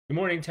Good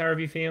morning, Tower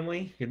View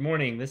family. Good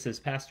morning. This is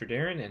Pastor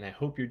Darren, and I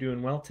hope you're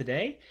doing well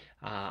today.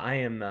 I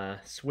am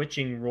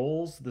switching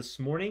roles this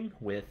morning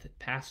with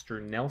Pastor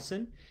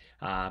Nelson.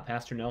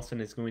 Pastor Nelson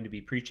is going to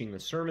be preaching the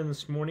sermon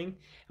this morning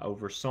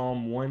over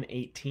Psalm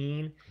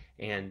 118,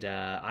 and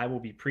I will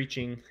be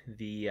preaching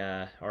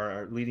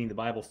or leading the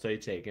Bible study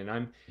today. And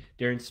I'm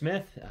Darren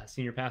Smith,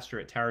 Senior Pastor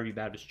at Tower View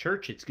Baptist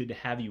Church. It's good to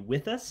have you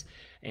with us,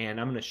 and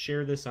I'm going to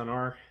share this on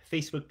our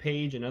Facebook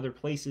page and other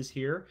places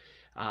here.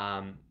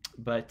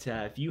 But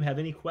if you have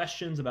any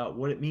questions about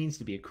what it means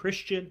to be a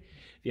Christian,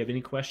 if you have any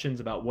questions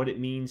about what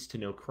it means to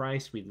know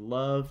Christ, we'd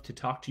love to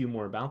talk to you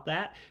more about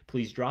that.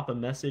 Please drop a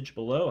message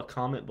below, a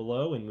comment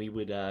below, and we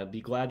would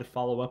be glad to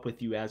follow up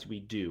with you as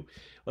we do.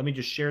 Let me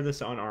just share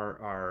this on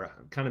our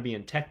kind of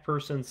being tech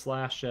person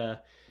slash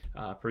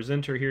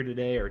presenter here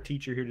today, or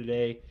teacher here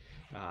today.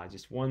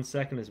 Just 1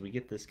 second as we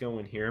get this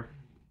going here.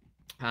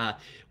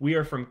 We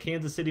are from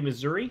Kansas City,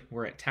 Missouri.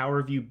 We're at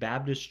Tower View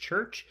Baptist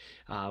Church,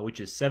 which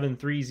is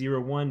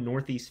 7301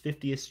 Northeast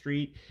 50th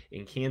Street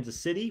in Kansas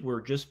City.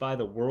 We're just by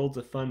the Worlds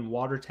of Fun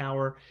water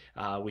tower,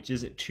 which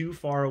isn't too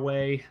far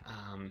away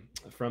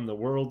from the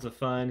Worlds of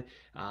Fun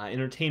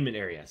entertainment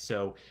area.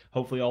 So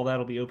hopefully all that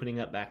will be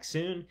opening up back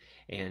soon,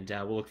 and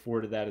we'll look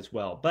forward to that as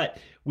well. But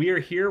we are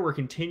here. We're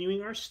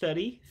continuing our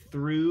study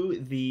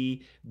through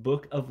the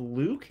book of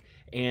Luke.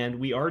 And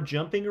we are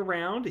jumping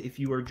around. If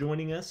you are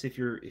joining us, if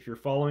you're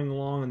following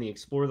along on the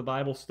Explore the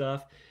Bible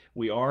stuff,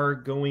 we are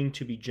going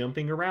to be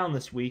jumping around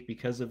this week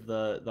because of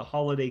the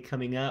holiday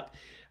coming up,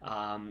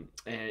 and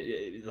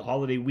the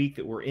holiday week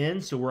that we're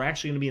in. So we're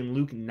actually going to be in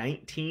Luke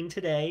 19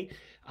 today.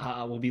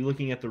 We'll be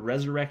looking at the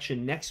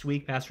resurrection next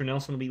week. Pastor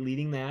Nelson will be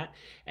leading that.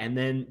 And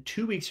then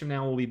 2 weeks from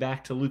now, we'll be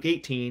back to Luke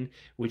 18,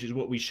 which is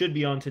what we should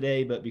be on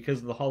today. But because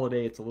of the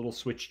holiday, it's a little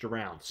switched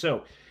around.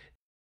 So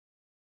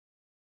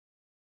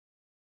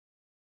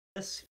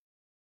this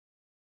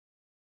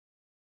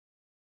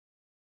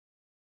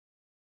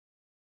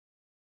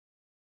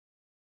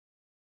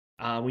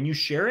when you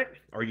share it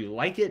or you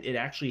like it, it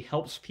actually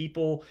helps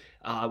people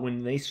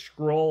when they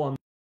scroll on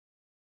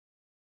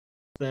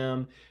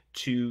them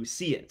to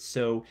see it.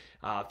 So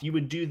if you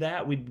would do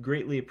that, we'd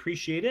greatly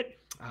appreciate it.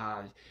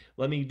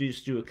 Let me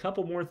just do a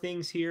couple more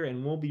things here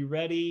and we'll be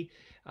ready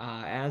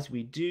as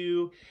we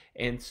do.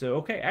 And so,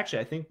 okay, actually,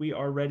 I think we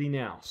are ready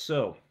now.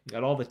 So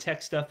got all the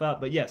tech stuff up.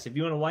 But yes, if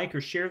you want to like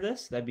or share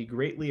this, that'd be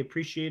greatly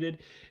appreciated.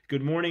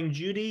 Good morning,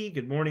 Judy.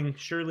 Good morning,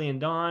 Shirley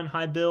and Dawn.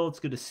 Hi, Bill. It's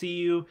good to see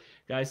you.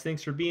 Guys,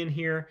 thanks for being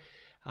here.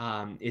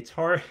 It's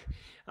hard.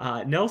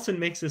 Nelson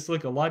makes this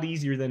look a lot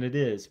easier than it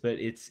is, but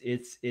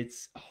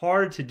it's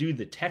hard to do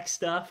the tech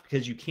stuff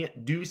because you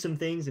can't do some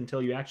things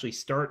until you actually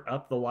start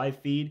up the live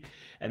feed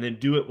and then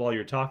do it while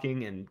you're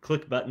talking and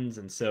click buttons.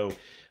 And so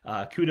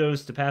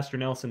kudos to Pastor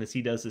Nelson as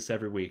he does this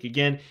every week.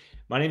 Again,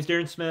 my name is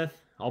Darren Smith.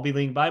 I'll be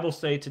leading Bible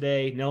study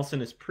today. Nelson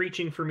is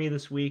preaching for me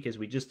this week as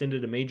we just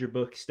ended a major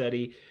book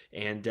study,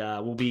 and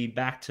we'll be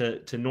back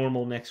to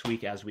normal next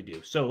week as we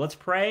do. So let's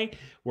pray.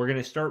 We're going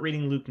to start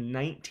reading Luke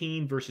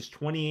 19, verses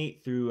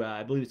 28 through,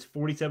 I believe it's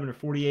 47 or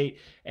 48,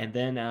 and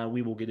then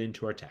we will get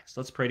into our text.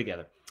 Let's pray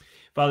together.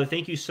 Father,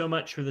 thank you so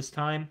much for this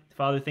time.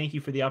 Father, thank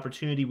you for the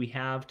opportunity we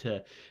have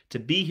to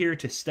be here,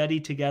 to study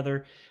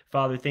together.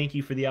 Father, thank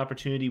you for the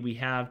opportunity we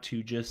have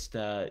to just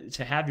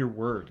to have your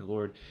word,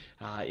 Lord.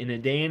 In a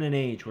day and an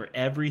age where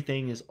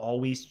everything is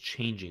always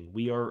changing,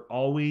 we are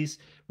always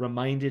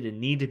reminded and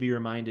need to be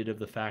reminded of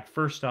the fact,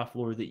 first off,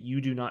 Lord, that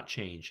you do not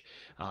change.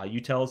 You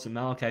tell us in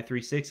Malachi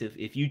 3:6,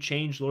 if you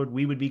change, Lord,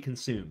 we would be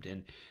consumed.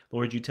 And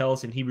Lord, you tell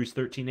us in Hebrews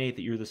 13:8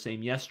 that you're the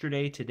same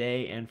yesterday,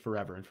 today, and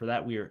forever. And for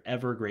that, we are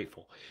ever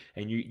grateful.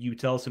 And you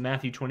tell us in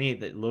Matthew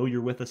 28 that, lo,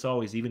 you're with us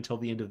always, even till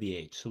the end of the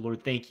age. So,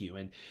 Lord, thank you.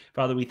 And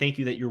Father, we thank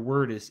you that your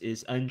word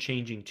is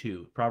unchanging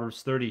too.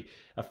 Proverbs 30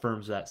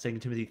 affirms that. 2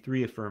 Timothy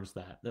 3 affirms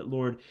that. That,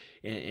 Lord,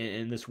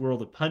 in this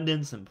world of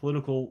pundits and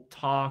political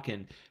talk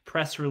and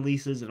press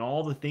releases and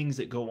all the things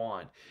that go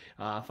on,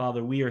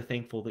 Father, we are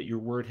thankful that your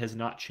word has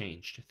not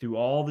changed. Through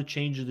all the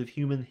changes of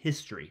human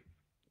history,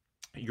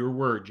 your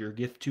word, your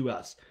gift to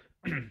us,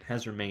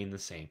 has remained the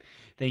same.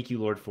 Thank you,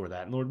 Lord, for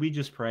that. And Lord, we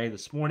just pray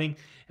this morning,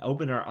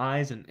 open our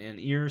eyes and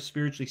ears,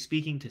 spiritually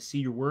speaking, to see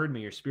your word.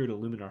 May your spirit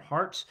illumine our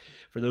hearts.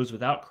 For those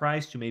without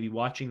Christ who may be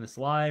watching this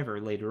live or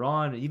later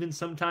on, even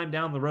sometime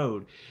down the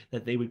road,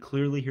 that they would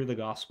clearly hear the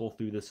gospel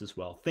through this as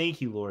well.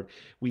 Thank you, Lord.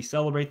 We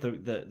celebrate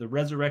the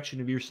resurrection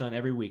of your Son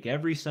every week.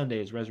 Every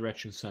Sunday is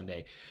Resurrection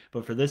Sunday.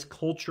 But for this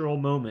cultural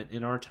moment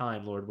in our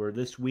time, Lord, where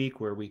this week,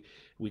 where we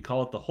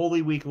call it the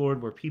Holy Week,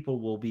 Lord, where people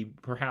will be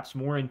perhaps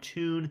more in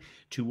tune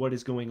to what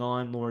is going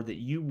on, Lord, that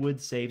you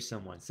would save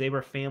someone. Save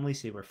our family,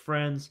 save our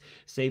friends,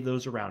 save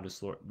those around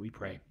us, Lord, we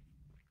pray.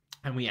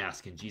 And we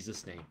ask in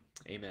Jesus' name.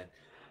 Amen.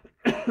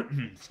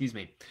 Excuse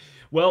me.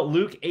 Well,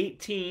 Luke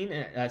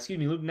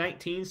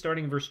 19,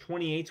 starting in verse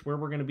 28 is where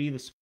we're going to be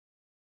this.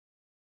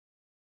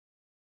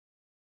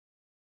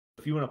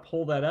 If you want to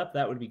pull that up,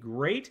 that would be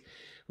great.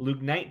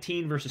 Luke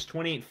 19, verses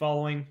 28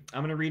 following.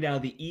 I'm going to read out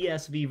of the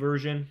ESV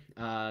version,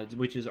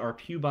 which is our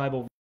Pew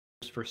Bible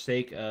for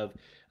sake of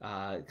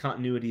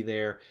continuity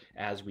there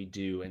as we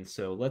do. And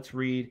so let's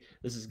read.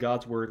 This is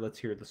God's word. Let's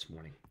hear it this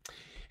morning.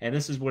 And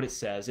this is what it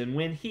says. And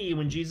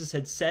when Jesus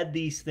had said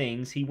these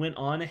things, he went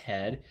on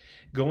ahead,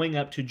 going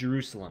up to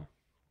Jerusalem.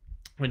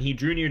 When he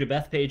drew near to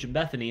Bethphage and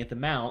Bethany at the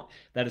mount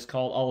that is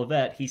called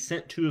Olivet, he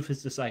sent 2 of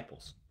his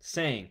disciples,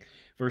 saying,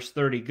 verse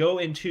 30, go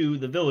into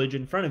the village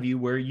in front of you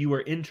where you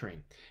are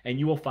entering, and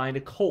you will find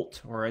a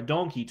colt or a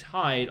donkey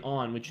tied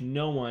on which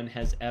no one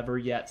has ever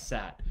yet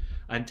sat.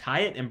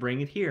 Untie it and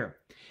bring it here.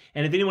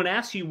 And if anyone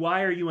asks you,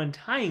 why are you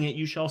untying it,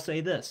 you shall say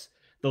this,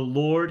 the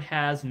Lord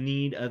has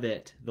need of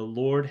it. The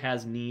Lord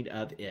has need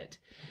of it.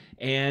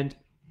 And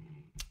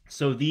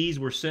so these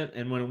were sent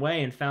and went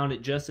away and found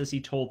it just as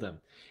he told them.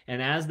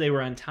 And as they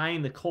were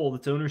untying the colt,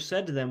 its owner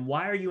said to them,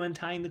 why are you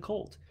untying the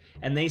colt?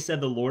 And they said,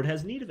 the Lord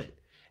has need of it.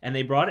 And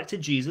they brought it to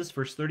Jesus,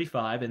 verse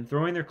 35, and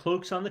throwing their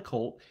cloaks on the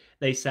colt,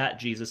 they sat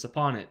Jesus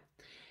upon it.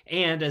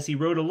 And as he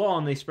rode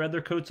along, they spread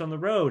their coats on the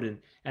road. And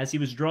as he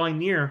was drawing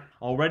near,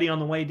 already on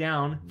the way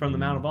down from the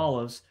Mount of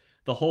Olives,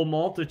 the whole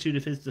multitude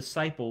of his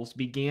disciples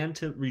began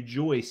to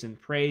rejoice and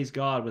praise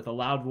God with a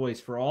loud voice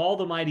for all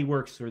the mighty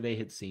works that they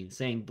had seen,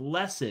 saying,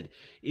 blessed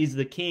is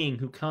the King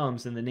who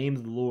comes in the name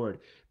of the Lord.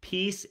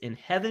 Peace in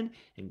heaven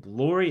and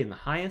glory in the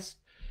highest.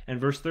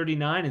 And verse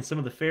 39, and some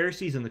of the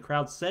Pharisees and the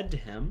crowd said to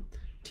him,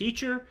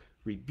 Teacher,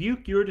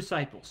 rebuke your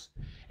disciples.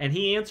 And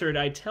he answered,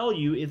 I tell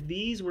you, if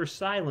these were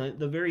silent,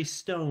 the very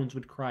stones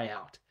would cry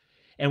out.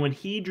 And when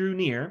he drew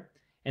near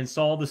and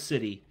saw the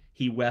city,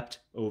 he wept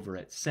over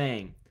it,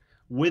 saying,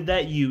 would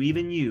that you,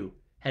 even you,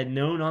 had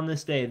known on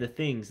this day the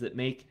things that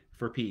make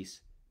for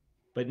peace.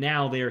 But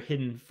now they are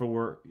hidden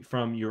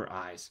from your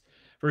eyes.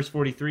 Verse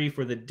 43,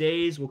 for the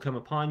days will come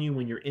upon you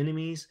when your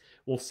enemies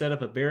will set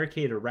up a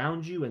barricade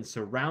around you and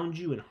surround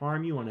you and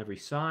harm you on every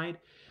side,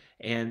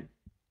 and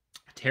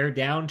tear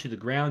down to the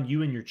ground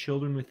you and your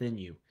children within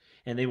you.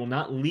 And they will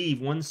not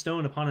leave one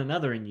stone upon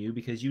another in you,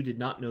 because you did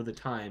not know the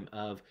time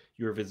of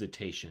your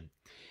visitation.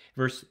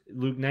 Verse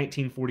Luke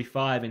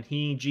 19:45, and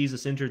he,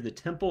 Jesus, entered the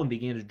temple and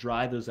began to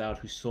drive those out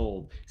who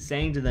sold,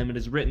 saying to them, it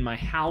is written, my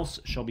house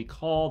shall be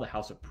called a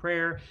house of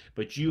prayer,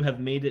 but you have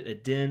made it a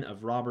den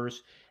of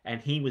robbers.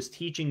 And he was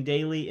teaching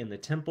daily in the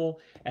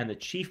temple, and the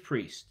chief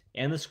priests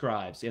and the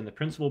scribes and the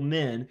principal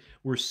men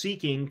were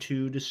seeking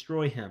to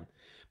destroy him.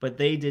 But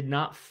they did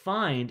not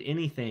find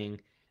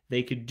anything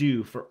they could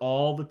do, for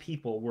all the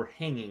people were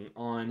hanging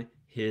on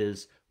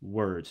his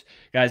words.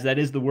 Guys, that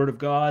is the word of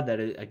God. That,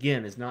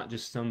 again, is not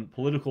just some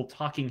political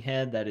talking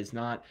head. That is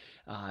not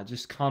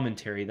just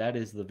commentary. That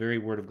is the very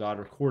word of God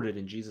recorded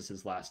in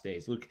Jesus' last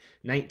days. Luke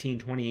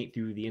 19:28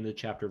 through the end of the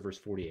chapter, verse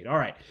 48. All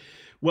right.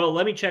 Well,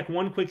 let me check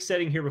one quick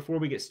setting here before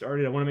we get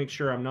started. I want to make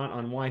sure I'm not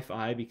on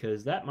Wi-Fi,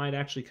 because that might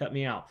actually cut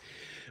me out.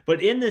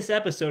 But in this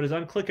episode, as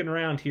I'm clicking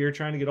around here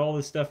trying to get all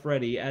this stuff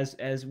ready,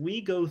 as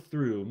we go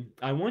through,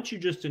 I want you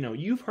just to know,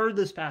 you've heard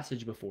this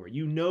passage before.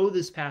 You know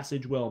this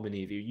passage well,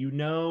 many of you. You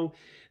know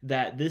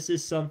that this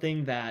is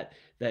something that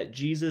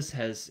Jesus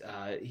has,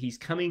 he's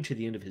coming to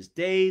the end of his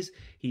days.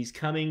 He's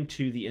coming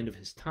to the end of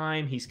his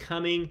time. He's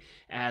coming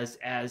as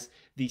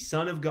the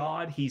Son of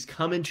God. He's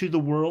come into the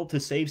world to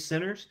save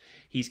sinners.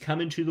 He's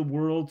come into the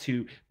world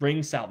to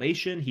bring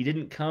salvation. He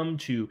didn't come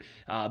to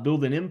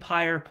build an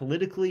empire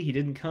politically. He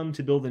didn't come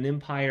to build an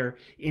empire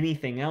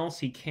anything else.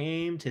 He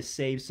came to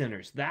save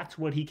sinners. That's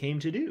what he came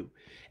to do.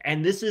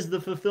 And this is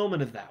the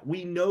fulfillment of that.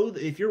 We know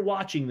that if you're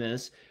watching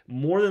this,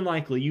 more than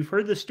likely you've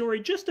heard this story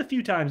just a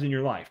few times in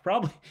your life,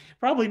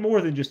 probably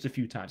more than just a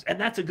few times. And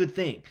that's a good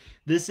thing.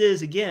 This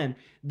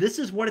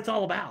is what it's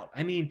all about.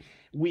 I mean,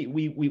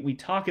 we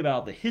talk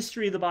about the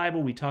history of the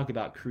Bible. We talk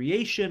about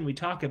creation. We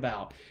talk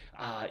about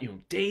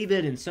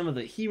David and some of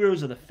the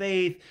heroes of the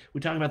faith.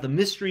 We talk about the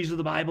mysteries of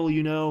the Bible.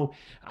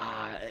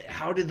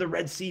 How did the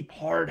Red Sea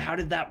part? How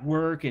did that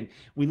work? And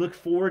we look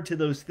forward to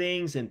those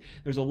things. And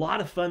there's a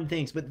lot of fun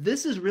things. But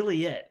this is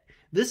really it.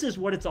 This is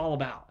what it's all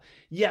about.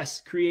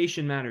 Yes,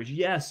 creation matters.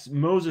 Yes,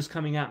 Moses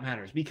coming out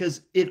matters,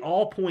 because it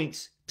all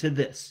points to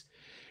this.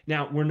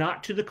 Now, we're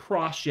not to the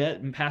cross yet,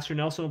 and Pastor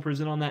Nelson will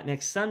present on that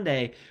next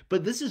Sunday,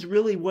 but this is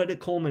really what it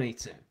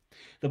culminates in.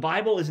 The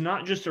Bible is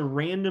not just a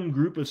random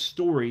group of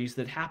stories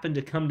that happen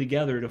to come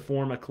together to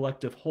form a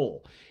collective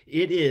whole.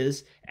 It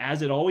is,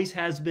 as it always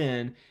has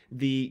been,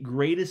 the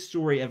greatest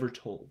story ever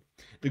told.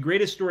 The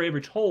greatest story ever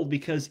told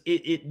because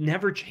it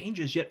never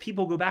changes, yet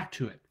people go back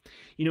to it.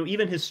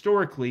 Even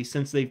historically,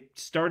 since they've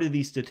started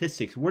these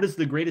statistics, what is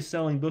the greatest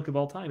selling book of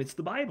all time? It's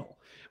the Bible.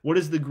 What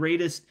is the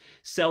greatest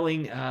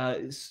selling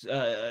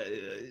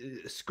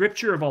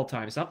scripture of all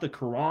time? It's not the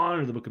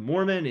Quran or the Book of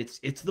Mormon. It's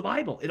the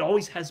Bible. It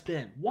always has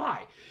been.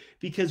 Why?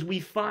 Because we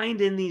find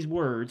in these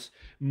words,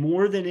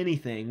 more than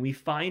anything, we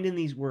find in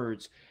these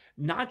words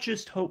not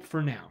just hope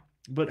for now,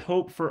 but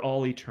hope for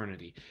all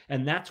eternity.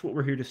 And that's what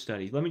we're here to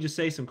study. Let me just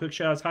say some quick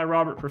shout outs. Hi,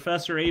 Robert,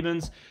 Professor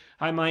Abens.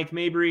 Hi, Mike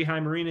Mabry. Hi,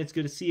 Marina. It's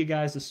good to see you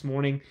guys this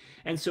morning.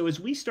 And so as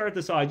we start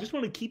this off, I just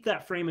want to keep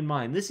that frame in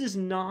mind. This is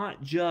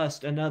not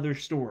just another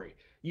story.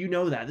 You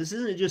know that. This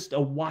isn't just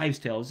a wives'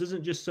 tale. This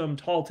isn't just some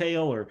tall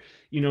tale or,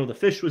 the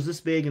fish was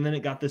this big and then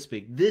it got this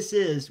big. This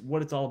is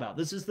what it's all about.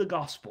 This is the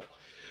gospel.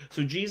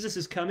 So Jesus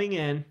is coming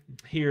in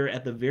here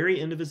at the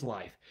very end of his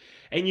life.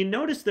 And you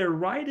notice there,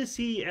 right as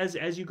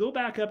you go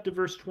back up to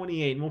verse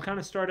 28, and we'll kind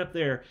of start up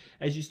there.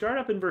 As you start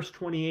up in verse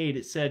 28,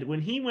 it said,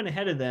 when he went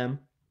ahead of them,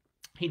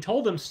 he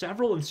told them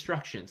several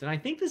instructions. And I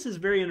think this is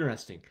very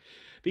interesting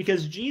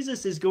because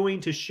Jesus is going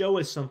to show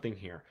us something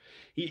here.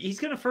 He's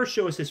going to first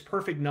show us his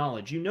perfect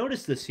knowledge. You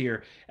notice this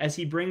here as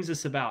he brings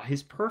us about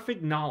his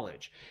perfect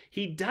knowledge.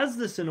 He does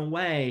this in a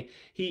way,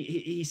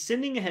 he's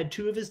sending ahead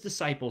two of his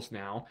disciples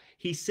now.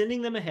 He's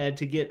sending them ahead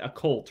to get a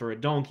colt or a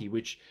donkey,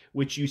 which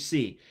you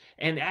see.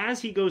 And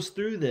as he goes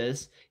through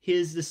this,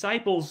 his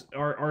disciples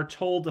are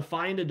told to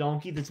find a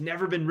donkey that's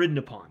never been ridden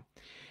upon.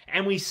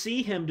 And we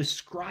see him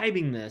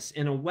describing this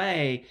in a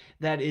way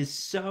that is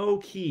so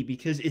key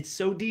because it's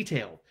so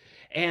detailed.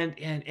 And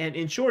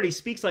in short, he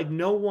speaks like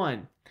no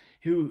one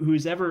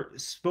who's ever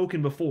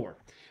spoken before.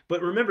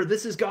 But remember,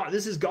 this is God.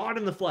 This is God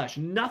in the flesh.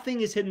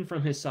 Nothing is hidden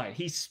from his sight.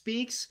 He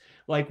speaks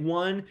like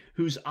one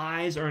whose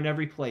eyes are in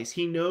every place.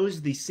 He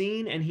knows the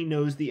seen and he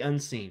knows the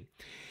unseen.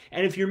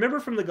 And if you remember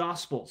from the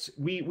Gospels,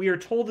 we are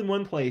told in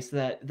one place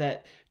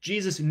that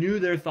Jesus knew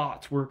their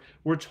thoughts.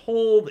 We're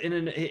told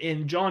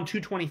in John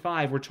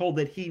 2:25, we're told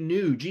that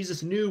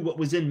Jesus knew what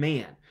was in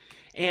man.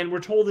 And we're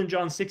told in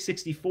John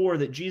 6:64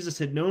 that Jesus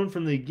had known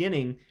from the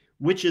beginning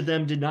which of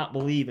them did not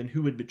believe and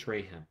who would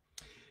betray him.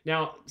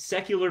 Now,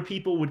 secular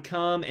people would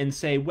come and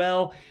say,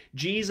 well,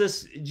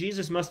 Jesus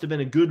must have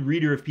been a good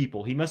reader of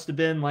people. He must have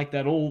been like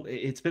that old,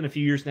 it's been a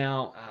few years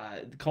now,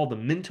 called the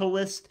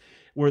mentalist,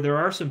 where there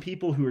are some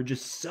people who are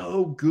just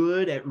so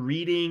good at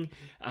reading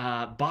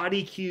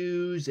body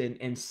cues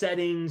and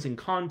settings and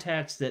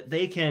context that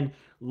they can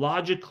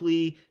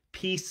logically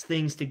piece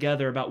things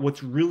together about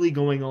what's really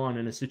going on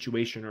in a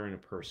situation or in a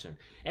person.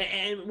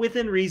 And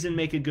within reason,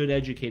 make a good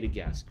educated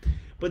guess.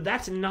 But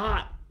that's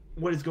not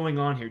what is going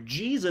on here.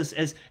 Jesus,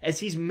 as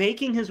he's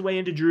making his way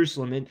into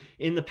Jerusalem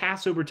in the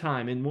Passover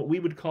time, in what we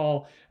would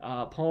call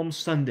Palm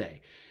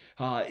Sunday,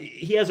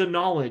 he has a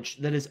knowledge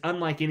that is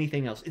unlike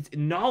anything else.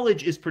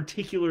 Knowledge is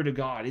particular to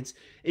God.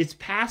 It's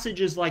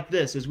passages like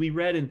this, as we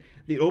read in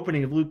the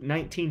opening of Luke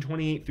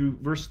 19:28 through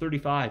verse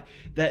 35,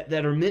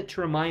 that are meant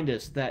to remind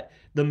us that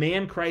the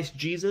man Christ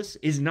Jesus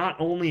is not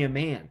only a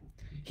man.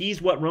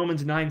 He's what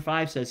Romans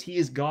 9:5 says. He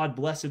is God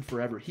blessed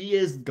forever. He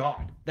is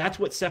God. That's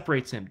what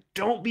separates him.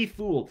 Don't be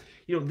fooled.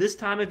 This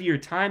time of year,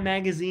 Time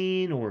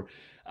Magazine or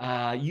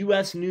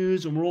U.S.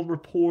 News and World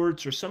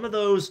Reports or some of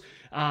those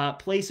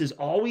places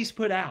always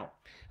put out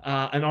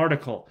an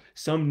article,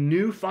 some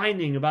new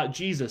finding about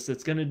Jesus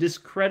that's going to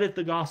discredit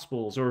the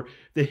Gospels, or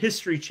the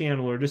History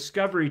Channel or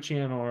Discovery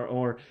Channel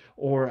or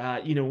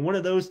one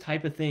of those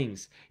type of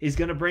things is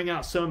going to bring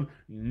out some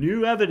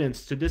new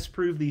evidence to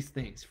disprove these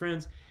things.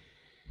 Friends,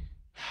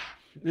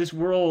 this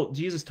world,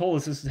 Jesus told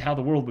us this is how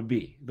the world would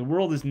be. The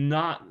world is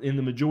not in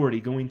the majority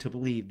going to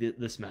believe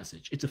this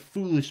message. It's a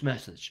foolish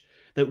message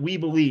that we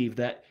believe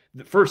that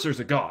first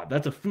there's a God.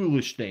 That's a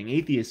foolish thing.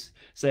 Atheists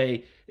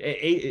say,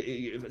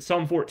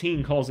 Psalm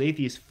 14 calls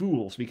atheists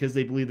fools because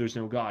they believe there's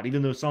no God,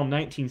 even though Psalm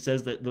 19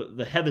 says that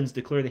the heavens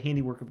declare the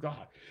handiwork of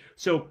God.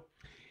 So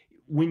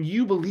when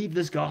you believe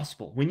this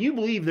gospel, when you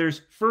believe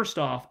there's first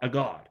off a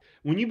God,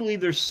 when you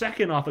believe there's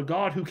second off a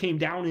God who came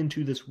down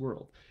into this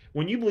world,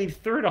 when you believe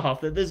third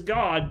off that this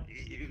God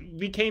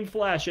became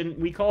flesh and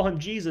we call him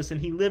Jesus and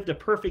he lived a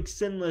perfect,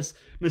 sinless,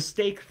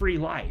 mistake-free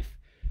life,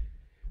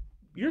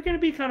 you're going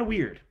to be kind of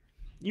weird.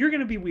 You're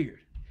going to be weird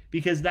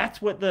because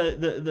that's what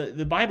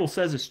the Bible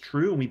says is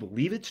true, and we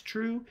believe it's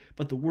true,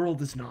 but the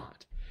world is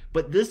not.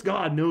 But this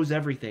God knows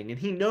everything, and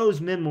he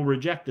knows men will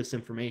reject this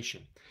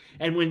information.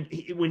 And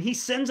when he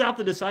sends out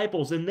the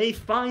disciples and they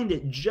find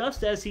it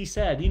just as he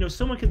said,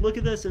 someone could look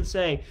at this and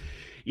say,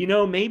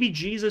 maybe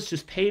Jesus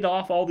just paid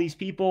off all these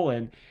people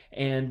and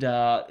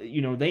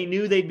they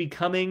knew they'd be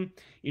coming.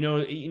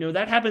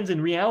 That happens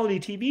in reality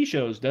TV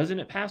shows, doesn't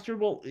it, Pastor?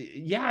 Well,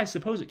 yeah, I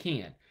suppose it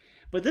can.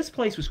 But this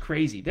place was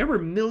crazy. There were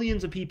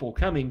millions of people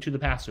coming to the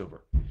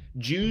Passover.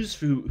 Jews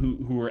who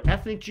were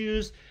ethnic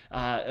Jews,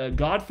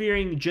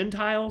 God-fearing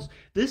Gentiles.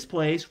 This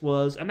place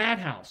was a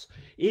madhouse.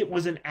 It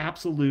was an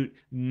absolute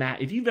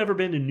If you've ever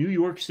been to New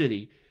York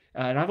City,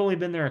 and I've only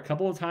been there a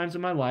couple of times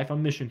in my life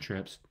on mission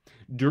trips,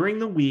 during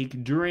the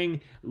week, during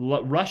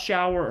rush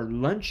hour or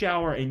lunch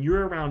hour, and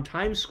you're around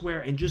Times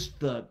Square and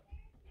just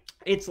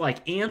it's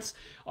like ants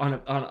on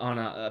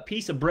a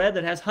piece of bread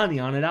that has honey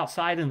on it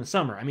outside in the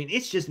summer. I mean,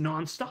 it's just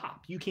nonstop.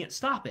 You can't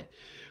stop it.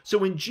 So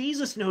when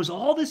Jesus knows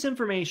all this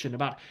information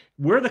about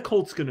where the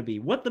colt's going to be,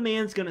 what the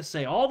man's going to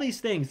say, all these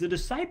things, the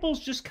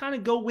disciples just kind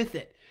of go with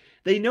it.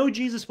 They know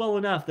Jesus well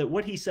enough that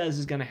what he says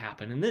is going to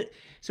happen. And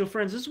so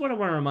friends, this is what I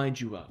want to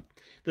remind you of.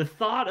 The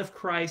thought of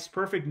Christ's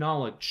perfect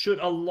knowledge should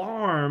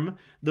alarm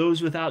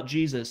those without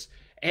Jesus.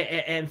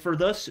 And for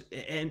those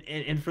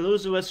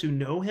of us who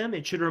know him,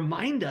 it should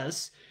remind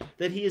us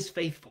that he is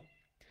faithful,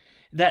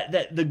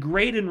 that the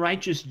great and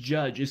righteous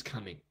judge is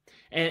coming,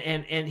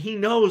 and he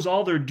knows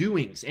all their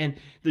doings, and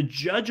the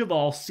judge of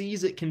all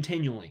sees it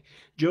continually.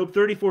 Job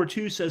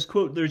 34:2 says,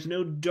 quote, "There's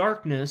no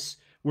darkness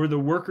where the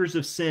workers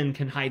of sin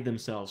can hide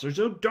themselves." There's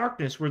no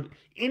darkness where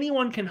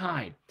anyone can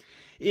hide.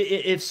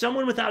 If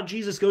someone without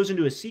Jesus goes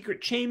into a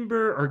secret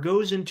chamber or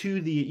goes into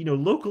the,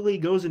 locally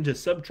goes into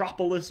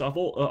Subtropolis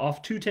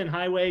off 210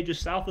 highway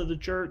just south of the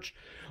church,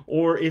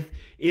 or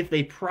if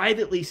they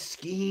privately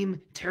scheme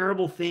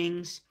terrible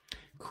things,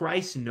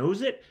 Christ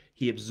knows it,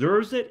 he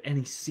observes it, and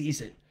he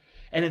sees it.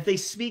 And if they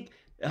speak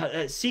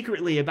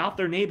secretly about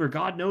their neighbor,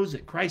 God knows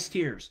it, Christ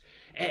hears.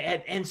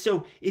 And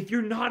so if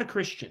you're not a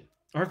Christian,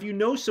 or if you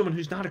know someone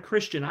who's not a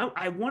Christian,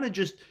 I want to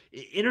just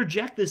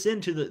interject this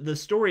into the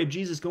story of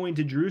Jesus going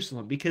to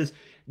Jerusalem, because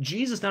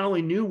Jesus not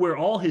only knew where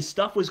all his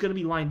stuff was going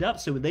to be lined up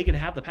so they could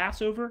have the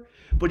Passover,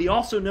 but he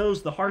also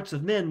knows the hearts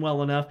of men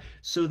well enough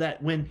so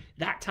that when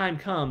that time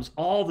comes,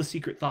 all the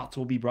secret thoughts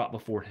will be brought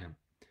before him.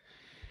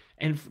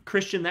 And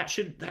Christian, that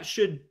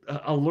should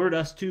alert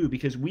us too,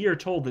 because we are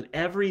told that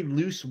every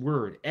loose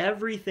word,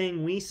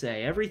 everything we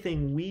say,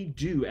 everything we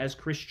do as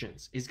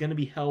Christians is going to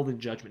be held in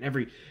judgment.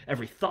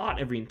 Every thought,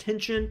 every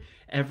intention,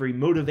 every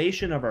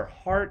motivation of our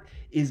heart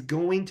is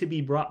going to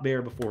be brought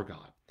bare before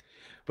God.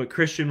 But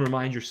Christian,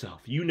 remind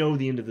yourself, you know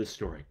the end of this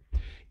story.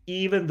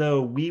 Even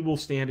though we will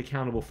stand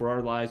accountable for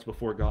our lives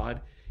before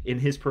God in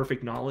his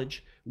perfect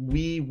knowledge,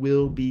 we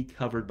will be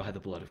covered by the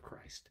blood of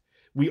Christ.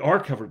 We are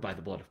covered by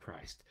the blood of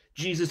Christ.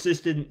 Jesus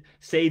just didn't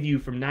save you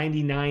from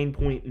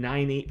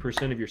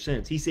 99.98% of your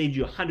sins. He saved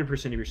you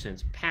 100% of your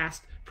sins,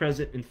 past,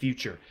 present, and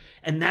future.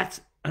 And that's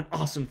an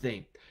awesome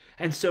thing.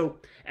 And so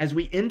as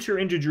we enter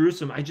into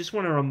Jerusalem, I just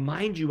want to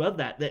remind you of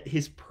that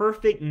his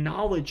perfect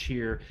knowledge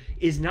here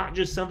is not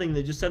just something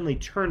that just suddenly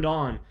turned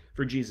on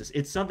for Jesus.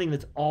 It's something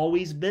that's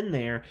always been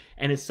there,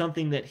 and it's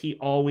something that he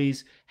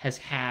always has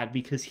had,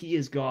 because he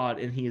is God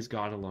and he is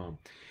God alone.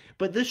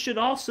 But this should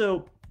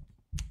also,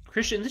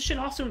 Christian, this should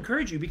also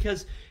encourage you,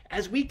 because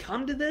as we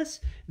come to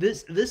this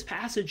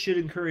passage should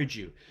encourage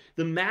you.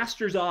 The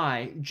Master's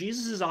eye,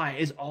 Jesus' eye,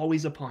 is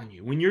always upon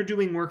you. When you're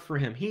doing work for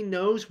him, he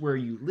knows where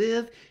you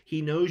live.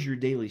 He knows your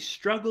daily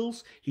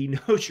struggles. He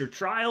knows your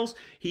trials.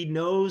 He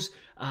knows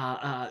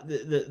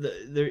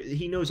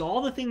he knows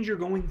all the things you're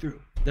going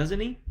through, doesn't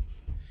he?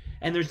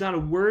 And there's not a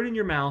word in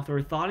your mouth or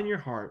a thought in your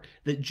heart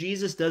that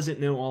Jesus doesn't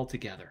know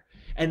altogether.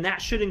 And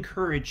that should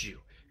encourage you,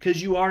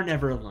 because you are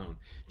never alone.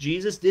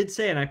 Jesus did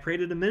say, and I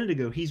prayed it a minute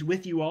ago, he's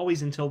with you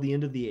always until the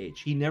end of the age.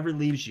 He never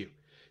leaves you.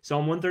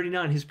 Psalm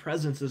 139, his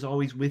presence is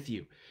always with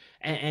you.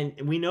 And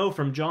we know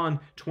from John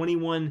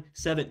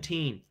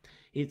 21:17,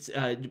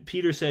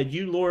 Peter said,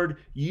 "You, Lord,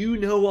 you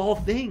know all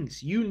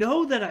things. You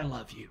know that I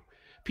love you."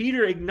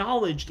 Peter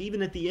acknowledged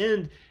even at the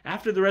end,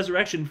 after the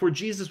resurrection, before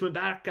Jesus went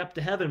back up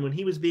to heaven, when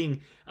he was being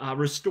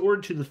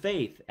restored to the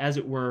faith, as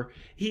it were,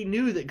 he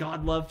knew that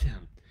God loved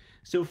him.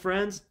 So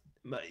friends,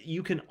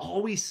 you can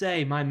always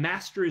say, my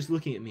Master is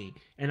looking at me,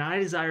 and I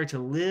desire to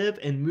live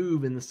and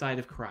move in the sight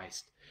of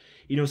Christ.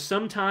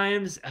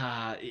 Sometimes,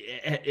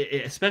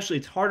 especially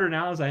it's harder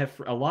now, as I have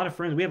a lot of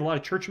friends. We have a lot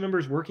of church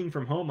members working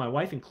from home, my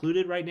wife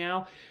included right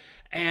now.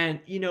 And,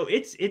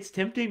 it's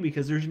tempting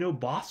because there's no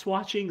boss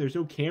watching. There's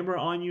no camera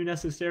on you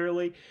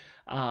necessarily.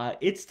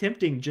 It's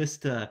tempting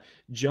just to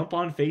jump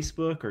on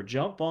Facebook or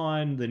jump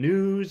on the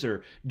news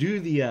or do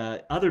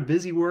the other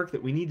busy work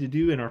that we need to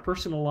do in our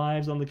personal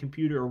lives on the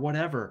computer or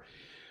whatever.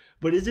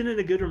 But isn't it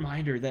a good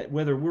reminder that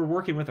whether we're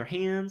working with our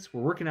hands, we're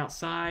working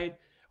outside,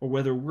 or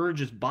whether we're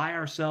just by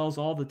ourselves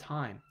all the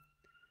time,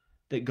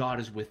 that God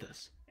is with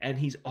us and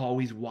he's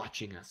always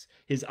watching us.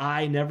 His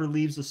eye never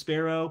leaves the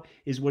sparrow,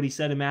 is what he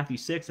said in Matthew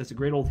 6. That's a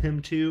great old hymn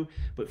too.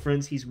 But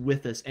friends, he's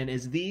with us. And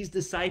as these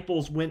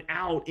disciples went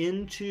out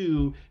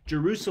into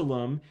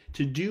Jerusalem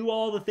to do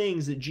all the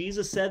things that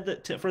Jesus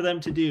said for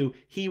them to do,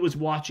 he was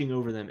watching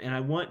over them. And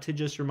I want to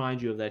just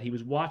remind you of that. He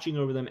was watching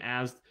over them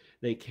as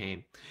they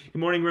came. Good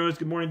morning, Rose.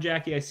 Good morning,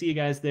 Jackie. I see you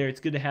guys there.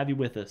 It's good to have you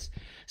with us.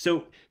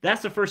 So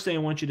that's the first thing I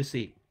want you to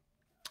see.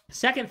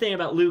 Second thing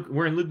about Luke,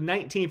 we're in Luke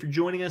 19 for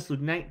joining us. Luke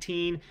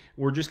 19,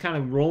 we're just kind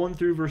of rolling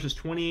through verses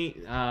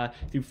 28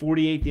 through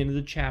 48, the end of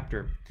the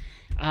chapter.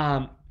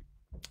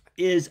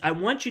 Is I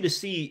want you to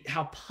see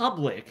how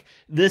public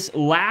this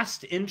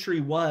last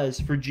entry was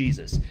for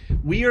Jesus.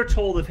 We are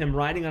told of him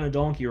riding on a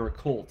donkey or a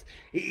colt.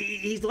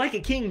 He's like a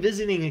king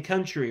visiting a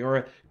country, or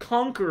a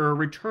conqueror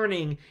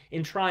returning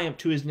in triumph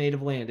to his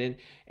native land.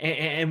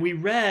 And we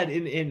read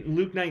in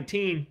Luke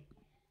 19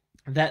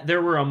 that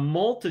there were a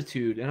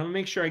multitude, and I'm going to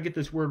make sure I get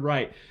this word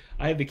right.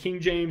 I have the King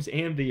James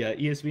and the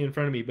ESV in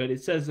front of me, but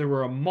it says there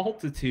were a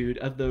multitude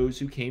of those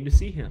who came to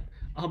see him.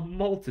 A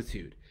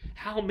multitude.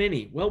 How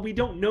many? Well, we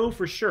don't know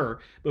for sure,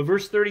 but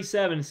verse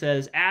 37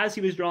 says, as he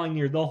was drawing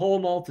near, the whole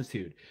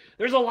multitude.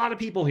 There's a lot of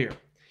people here.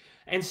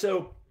 And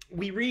so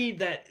we read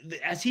that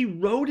as he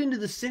rode into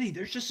the city,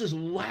 there's just this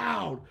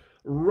loud,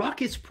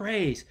 ruckus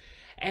praise.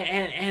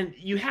 And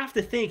you have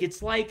to think,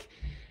 it's like,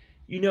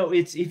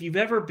 it's, if you've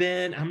ever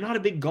been, I'm not a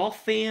big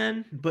golf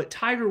fan, but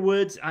Tiger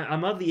Woods,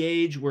 I'm of the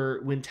age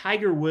where when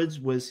Tiger Woods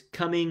was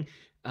coming,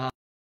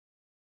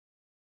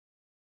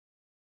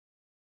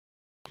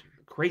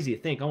 crazy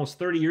to think, almost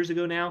 30 years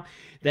ago now,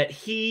 that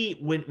he,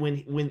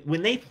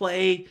 when they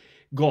play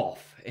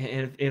golf,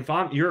 and if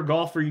you're a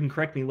golfer, you can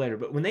correct me later,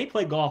 but when they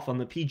play golf on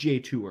the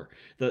PGA Tour,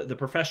 the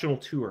professional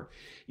tour,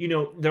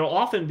 there'll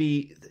often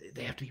be,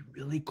 they have to be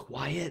really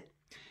quiet,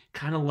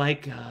 kind of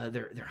like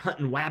they're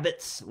hunting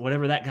wabbits,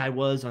 whatever that guy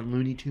was on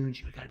Looney Tunes.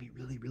 You got to be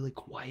really, really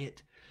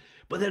quiet.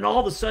 But then all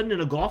of a sudden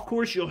in a golf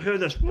course, you'll hear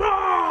this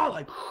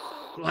rah,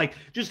 like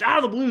just out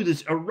of the blue,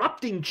 this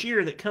erupting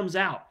cheer that comes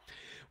out.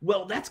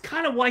 Well, that's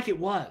kind of like it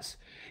was.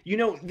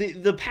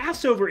 The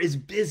Passover is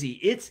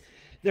busy.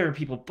 There are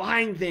people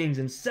buying things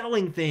and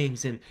selling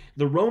things, and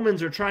the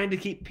Romans are trying to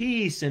keep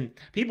peace, and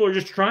people are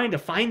just trying to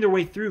find their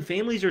way through.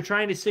 Families are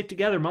trying to stick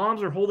together.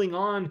 Moms are holding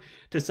on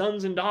to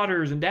sons and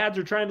daughters, and dads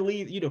are trying to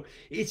leave.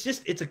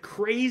 It's a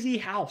crazy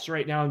house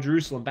right now in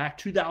Jerusalem, back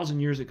 2,000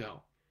 years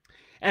ago.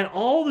 And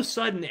all of a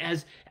sudden,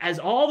 as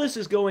all this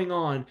is going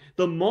on,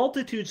 the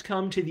multitudes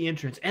come to the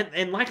entrance.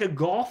 And like a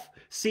golf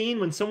scene,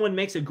 when someone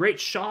makes a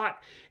great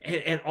shot,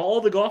 and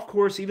all the golf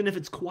course, even if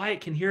it's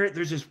quiet, can hear it,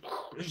 there's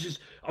this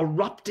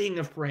erupting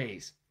of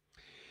praise.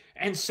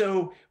 And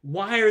so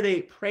why are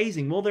they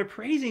praising? Well, they're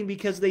praising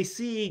because they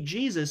see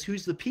Jesus,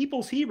 who's the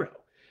people's hero,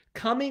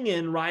 coming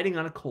in riding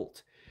on a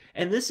colt.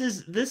 And this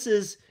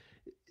is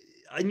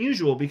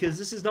unusual, because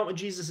this is not what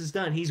Jesus has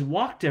done. He's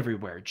walked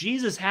everywhere.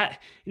 Jesus had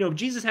a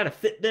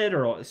Fitbit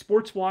or a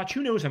sports watch.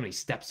 Who knows how many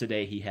steps a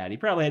day he had? He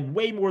probably had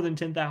way more than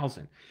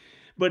 10,000.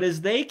 But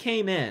as they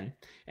came in,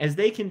 as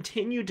they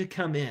continued to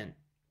come in,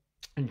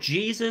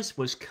 Jesus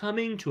was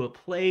coming to a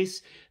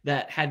place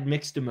that had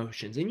mixed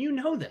emotions. And you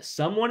know this.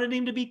 Some wanted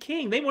him to be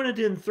king. They wanted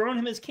to enthrone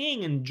him as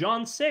king in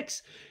John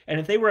 6. And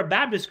if they were a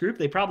Baptist group,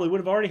 they probably would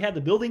have already had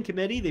the building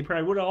committee. They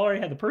probably would have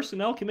already had the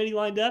personnel committee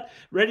lined up,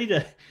 ready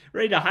to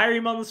hire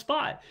him on the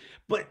spot.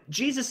 But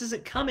Jesus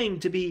isn't coming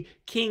to be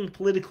king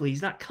politically.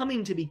 He's not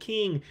coming to be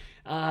king,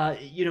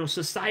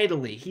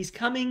 societally. He's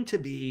coming to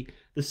be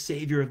the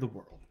Savior of the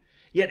world.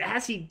 Yet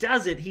as he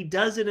does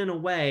it in a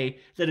way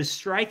that is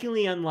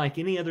strikingly unlike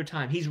any other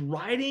time. He's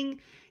riding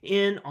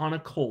in on a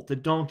colt, the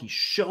donkey,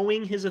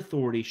 showing his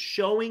authority,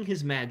 showing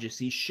his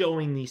majesty,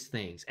 showing these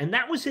things. And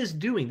that was his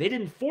doing. They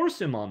didn't force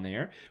him on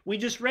there. We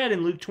just read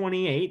in Luke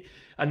 28,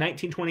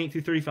 19:28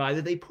 through 35,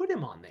 that they put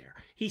him on there.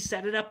 He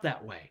set it up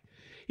that way.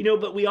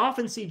 But we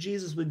often see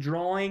Jesus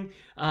withdrawing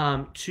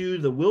to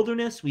the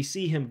wilderness. We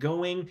see him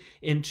going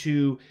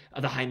into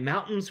the high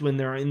mountains when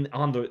they're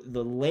on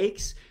the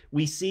lakes.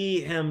 We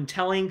see him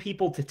telling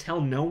people to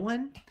tell no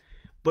one.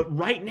 But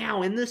right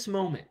now, in this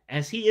moment,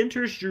 as he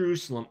enters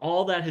Jerusalem,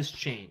 all that has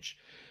changed.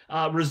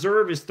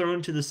 Reserve is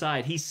thrown to the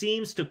side. He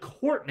seems to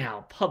court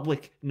now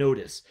public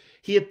notice.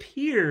 He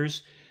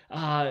appears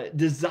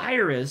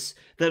desirous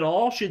that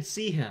all should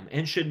see him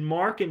and should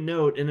mark and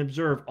note and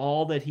observe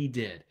all that he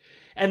did.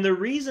 And the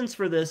reasons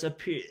for this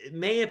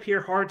may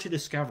appear hard to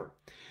discover.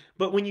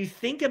 But when you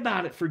think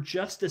about it for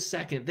just a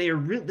second, they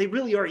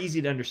really are easy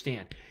to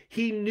understand.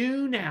 He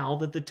knew now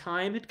that the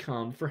time had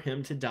come for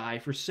him to die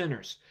for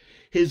sinners.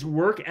 His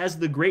work as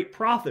the great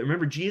prophet.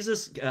 Remember,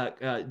 Jesus,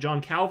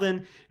 John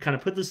Calvin kind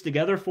of put this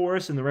together for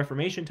us in the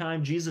Reformation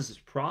time. Jesus is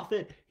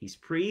prophet, he's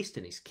priest,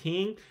 and he's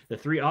king, the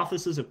three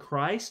offices of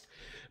Christ.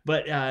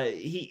 But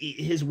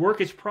his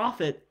work as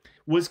prophet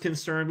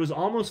was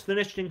almost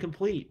finished and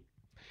complete.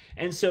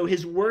 And so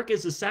his work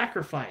as a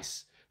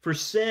sacrifice for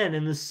sin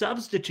and the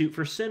substitute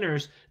for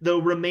sinners, though,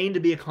 remained to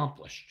be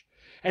accomplished.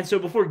 And so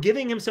before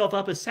giving himself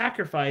up as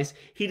sacrifice,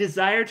 he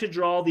desired to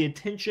draw the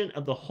attention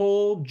of the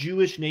whole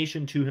Jewish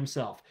nation to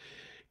himself.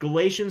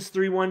 Galatians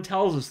 3:1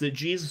 tells us that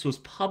Jesus was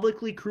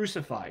publicly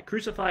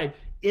crucified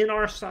in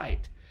our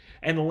sight,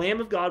 and the Lamb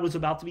of God was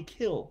about to be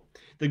killed.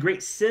 The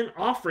great sin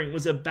offering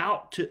was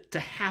about to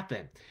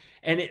happen,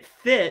 and it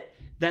fit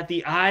that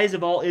the eyes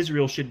of all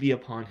Israel should be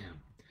upon him.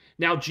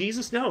 Now,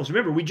 Jesus knows.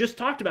 Remember, we just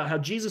talked about how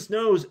Jesus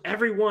knows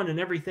everyone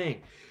and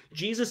everything.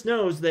 Jesus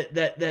knows that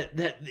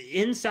the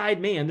inside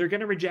man, they're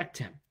going to reject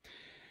him.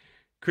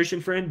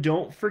 Christian friend,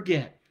 don't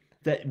forget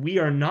that we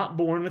are not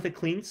born with a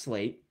clean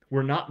slate.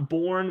 We're not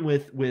born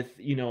with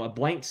a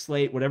blank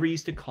slate, whatever you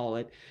used to call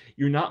it.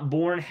 You're not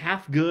born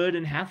half good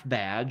and half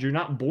bad. You're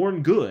not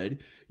born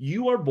good.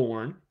 You are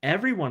born,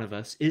 every one of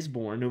us is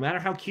born, no matter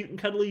how cute and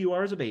cuddly you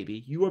are as a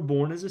baby, you are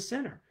born as a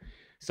sinner.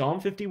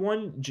 Psalm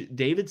 51,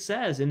 David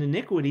says, "In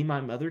iniquity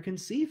my mother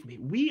conceived me."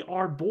 We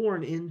are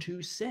born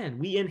into sin.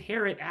 We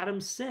inherit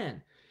Adam's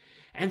sin.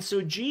 And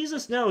so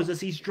Jesus knows, as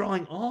he's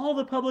drawing all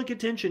the public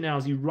attention now,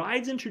 as he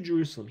rides into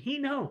Jerusalem, he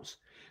knows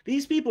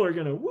these people are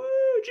going to,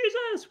 woo,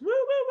 Jesus, woo,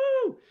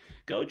 woo, woo,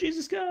 go,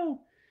 Jesus,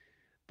 go.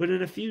 But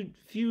in a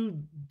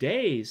few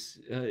days,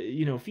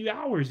 a few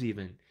hours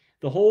even,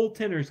 the whole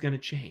tenor is going to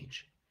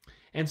change.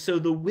 And so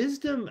the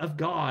wisdom of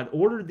God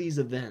ordered these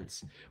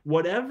events.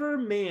 Whatever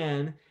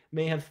man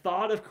may have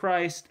thought of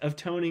Christ's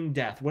atoning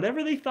death,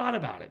 whatever they thought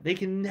about it, they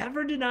can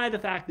never deny the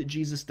fact that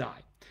Jesus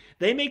died.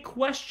 They may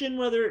question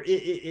whether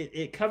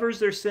it covers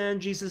their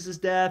sin, Jesus'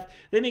 death.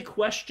 They may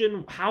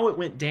question how it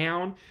went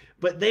down,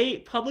 but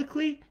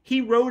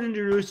he rode into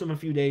Jerusalem a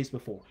few days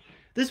before.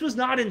 This was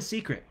not in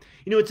secret.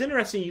 It's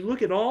interesting. You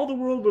look at all the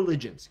world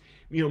religions.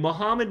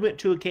 Muhammad went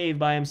to a cave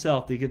by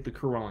himself to get the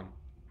Quran.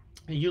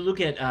 You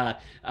look at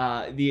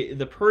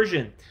the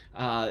Persian.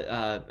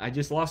 I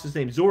just lost his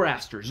name.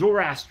 Zoroaster.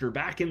 Zoroaster,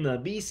 back in the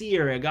BC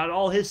area, got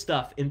all his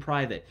stuff in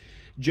private.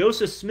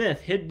 Joseph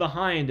Smith hid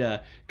behind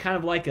kind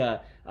of like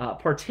a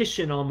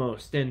partition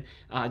almost, and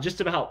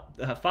just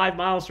about 5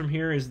 miles from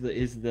here is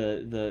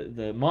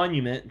the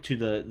monument to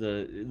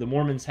the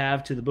Mormons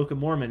have to the Book of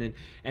Mormon,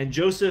 and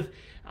Joseph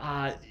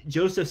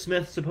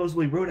Smith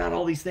supposedly wrote out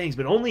all these things,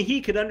 but only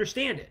he could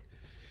understand it.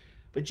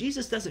 But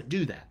Jesus doesn't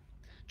do that.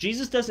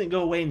 Jesus doesn't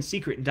go away in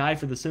secret and die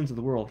for the sins of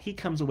the world. He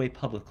comes away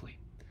publicly.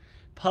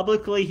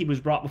 Publicly, he was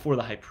brought before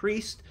the high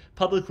priest.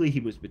 Publicly, he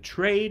was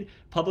betrayed.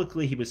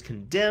 Publicly, he was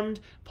condemned.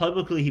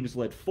 Publicly, he was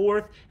led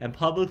forth. And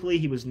publicly,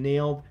 he was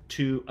nailed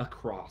to a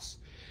cross.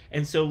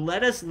 And so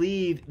let us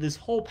leave this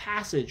whole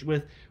passage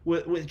with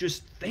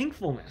just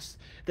thankfulness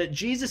that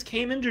Jesus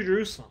came into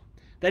Jerusalem,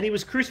 that he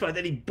was crucified,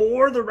 that he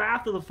bore the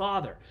wrath of the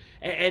Father.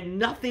 And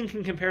nothing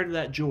can compare to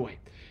that joy.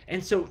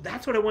 And so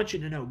that's what I want you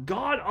to know.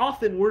 God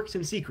often works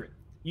in secret.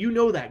 You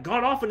know that.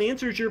 God often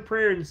answers your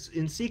prayer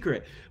in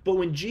secret. But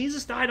when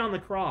Jesus died on the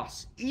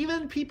cross,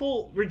 even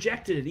people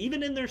rejected it.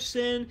 Even in their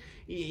sin,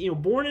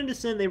 born into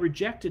sin, they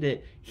rejected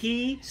it.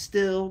 He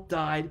still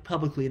died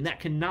publicly, and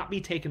that cannot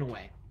be taken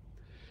away.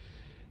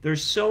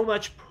 There's so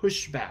much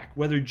pushback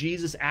whether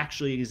Jesus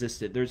actually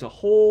existed. There's a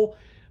whole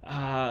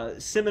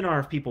seminar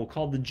of people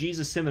called the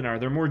Jesus Seminar.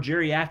 They're more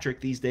geriatric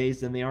these days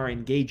than they are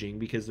engaging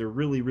because they're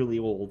really, really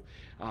old.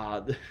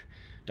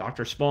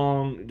 Dr.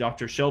 Spong,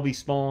 Dr. Shelby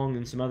Spong,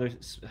 and some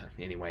others.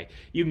 Anyway,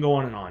 you can go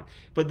on and on.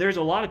 But there's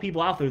a lot of people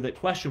out there that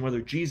question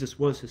whether Jesus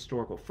was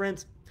historical.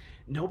 Friends,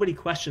 nobody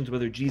questions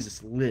whether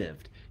Jesus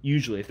lived,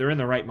 usually, if they're in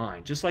the right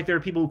mind. Just like there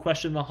are people who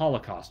question the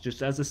Holocaust,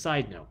 just as a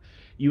side note.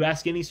 You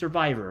ask any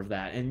survivor of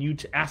that, and you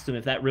ask them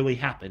if that really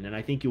happened, and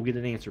I think you'll get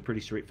an answer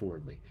pretty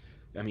straightforwardly.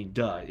 I mean,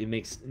 duh, it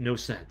makes no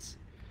sense.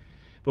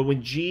 But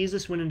when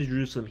Jesus went into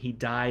Jerusalem, he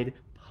died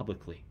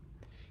publicly.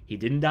 He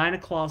didn't die in a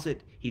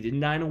closet. He didn't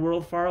die in a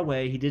world far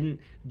away. He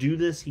didn't do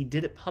this. He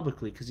did it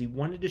publicly because he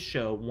wanted to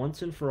show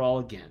once and for all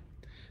again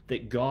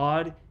that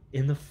God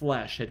in the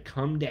flesh had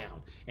come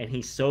down, and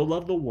he so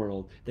loved the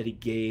world that he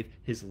gave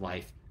his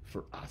life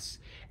for us.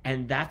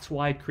 And that's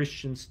why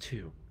Christians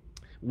too,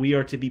 we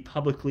are to be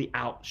publicly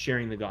out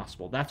sharing the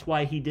gospel. That's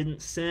why he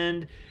didn't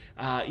send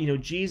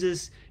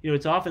Jesus,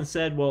 it's often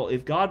said, well,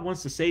 if God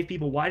wants to save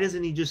people, why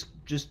doesn't he just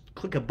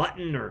click a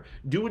button or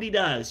do what he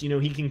does?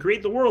 He can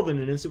create the world in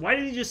an instant. Why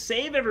did he just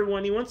save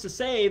everyone he wants to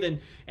save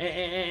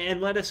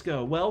and let us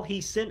go? Well, he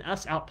sent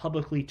us out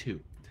publicly too.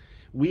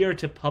 We are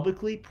to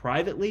publicly,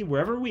 privately,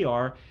 wherever we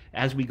are,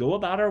 as we go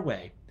about our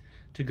way,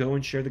 to go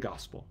and share the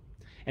gospel.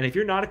 And if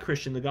you're not a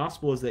Christian, the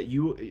gospel is that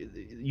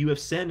you have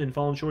sinned and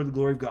fallen short of the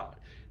glory of God.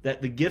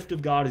 That the gift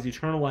of God is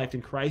eternal life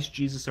in Christ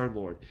Jesus our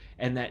Lord,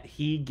 and that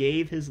he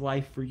gave his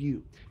life for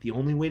you. The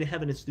only way to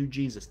heaven is through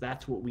Jesus.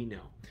 That's what we know.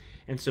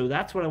 And so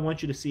that's what I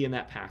want you to see in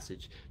that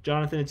passage.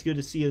 Jonathan, it's good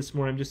to see you this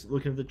morning. I'm just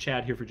looking at the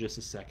chat here for just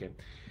a second.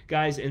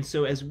 Guys, and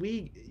so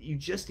you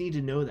just need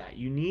to know that.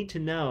 You need to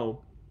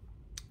know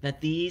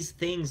that these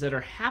things that are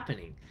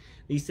happening,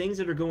 these things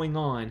that are going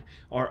on,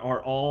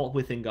 are all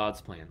within God's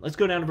plan. Let's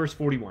go down to verse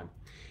 41.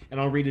 And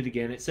I'll read it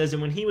again. It says,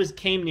 and when he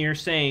came near,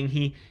 saying,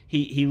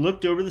 he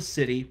looked over the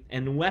city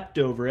and wept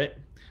over it,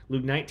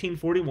 Luke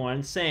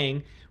 19:41,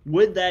 saying,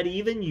 would that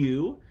even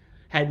you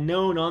had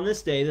known on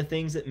this day the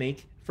things that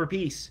make for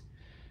peace,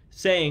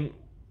 saying,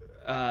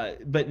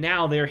 but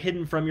now they are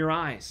hidden from your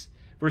eyes.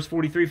 Verse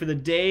 43, for the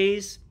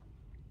days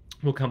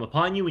will come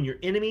upon you, and your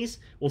enemies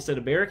will set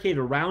a barricade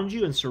around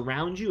you and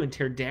surround you and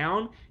tear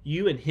down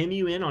you and hem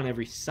you in on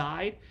every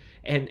side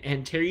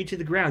and tear you to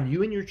the ground,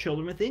 you and your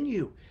children within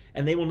you.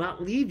 And they will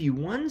not leave you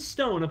one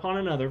stone upon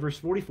another, verse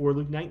 44,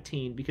 Luke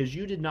 19, because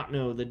you did not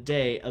know the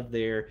day of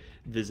their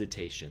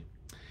visitation.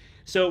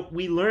 So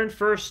we learn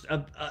first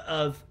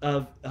of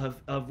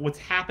what's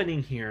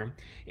happening here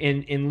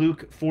in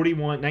Luke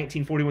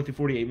 19, 41 through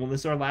 48. Well,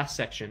 this is our last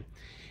section.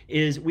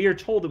 Is we are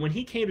told that when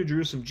he came to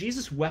Jerusalem,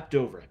 Jesus wept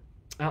over it.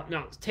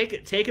 Now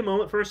take a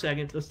moment for a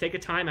second. Let's take a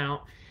time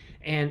out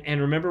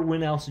and remember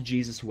when else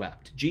Jesus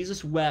wept.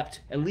 Jesus wept,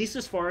 at least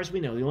as far as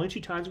we know. The only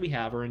two times we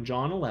have are in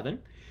John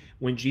 11,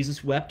 when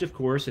Jesus wept, of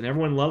course, and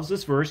everyone loves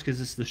this verse because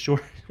it's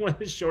one of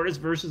the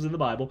shortest verses in the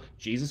Bible.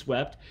 Jesus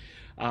wept.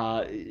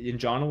 In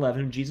John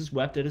 11, Jesus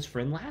wept at his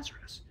friend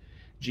Lazarus.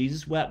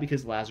 Jesus wept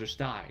because Lazarus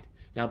died.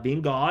 Now,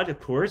 being God, of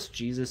course,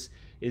 Jesus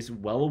is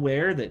well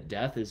aware that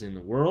death is in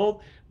the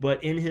world,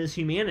 but in his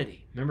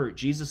humanity. Remember,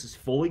 Jesus is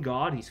fully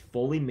God. He's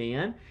fully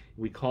man.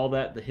 We call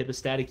that the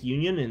hypostatic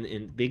union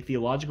in big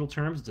theological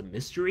terms. It's a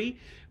mystery,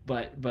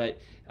 but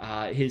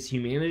his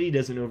humanity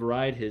doesn't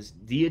override his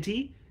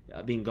deity.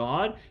 Being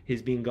God,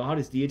 his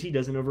deity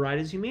doesn't override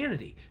his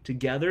humanity.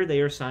 Together they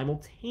are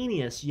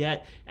simultaneous,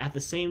 yet at the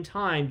same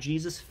time,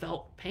 Jesus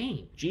felt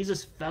pain.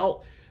 Jesus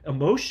felt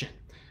emotion.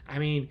 I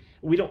mean,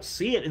 we don't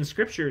see it in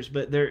scriptures,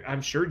 but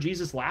I'm sure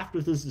Jesus laughed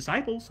with his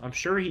disciples. I'm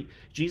sure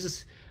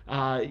Jesus,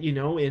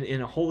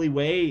 in a holy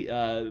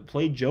way,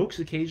 played jokes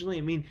occasionally.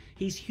 I mean,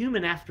 he's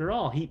human after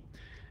all.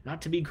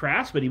 Not to be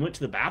crass, but he went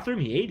to the bathroom,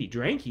 he ate, he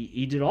drank,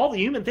 he did all the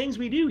human things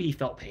we do. He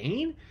felt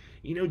pain.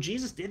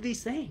 Jesus did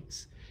these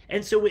things.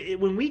 And so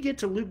when we get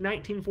to Luke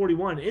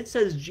 19:41, it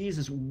says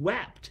Jesus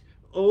wept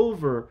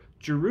over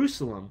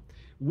Jerusalem.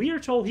 We are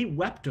told he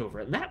wept over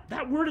it. And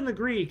that word in the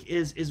Greek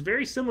is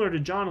very similar to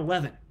John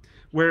 11,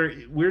 where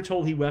we're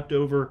told he wept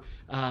over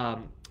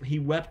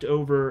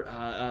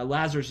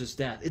Lazarus'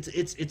 death.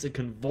 It's a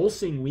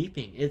convulsing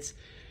weeping. It's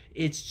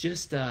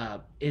just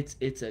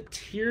it's a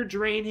tear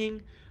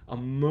draining,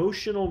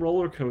 emotional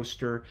roller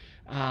coaster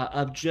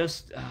of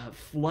just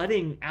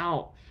flooding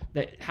out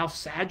how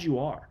sad you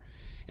are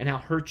and how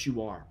hurt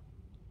you are.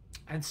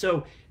 And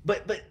so,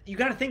 but you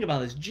got to think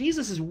about this.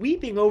 Jesus is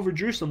weeping over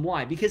Jerusalem.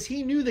 Why? Because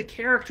he knew the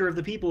character of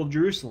the people of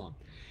Jerusalem.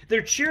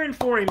 They're cheering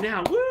for him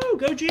now. Woo,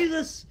 go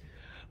Jesus!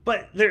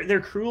 But their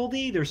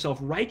cruelty, their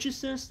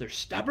self-righteousness, their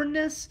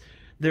stubbornness,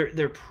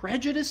 their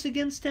prejudice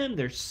against him,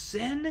 their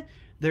sin,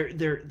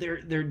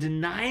 their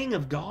denying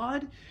of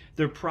God,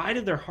 their pride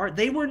of their heart,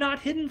 they were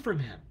not hidden from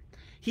him.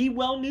 He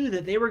well knew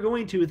that they were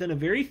going to, within a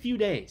very few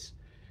days,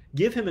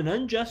 give him an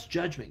unjust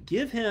judgment,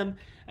 give him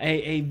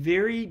a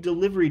very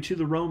delivery to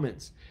the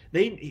Romans.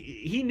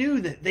 He knew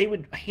that they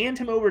would hand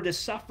him over to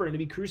suffer and to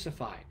be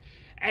crucified.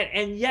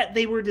 And yet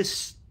they were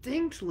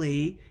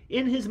distinctly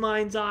in his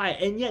mind's eye.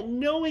 And yet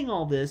knowing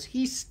all this,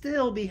 he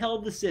still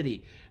beheld the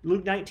city.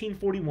 Luke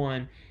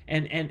 19:41,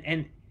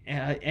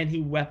 and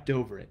he wept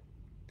over it.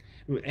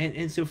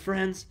 And so,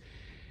 friends,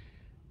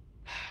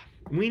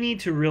 we need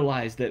to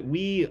realize that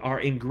we are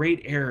in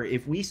great error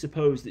if we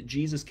suppose that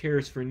Jesus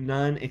cares for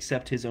none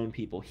except his own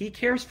people. He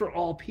cares for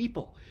all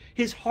people.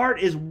 His heart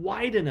is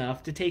wide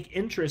enough to take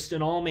interest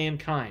in all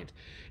mankind.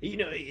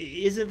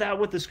 Isn't that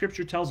what the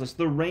scripture tells us?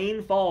 The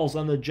rain falls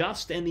on the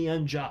just and the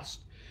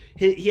unjust.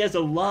 He has a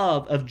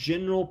love of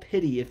general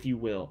pity, if you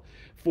will,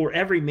 for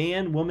every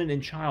man, woman,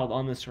 and child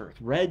on this earth.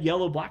 Red,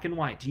 yellow, black, and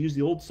white, to use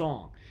the old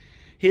song.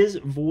 His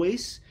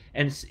voice,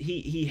 and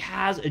he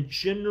has a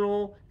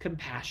general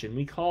compassion.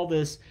 We call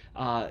this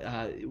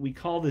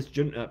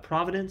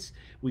providence.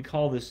 We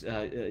call this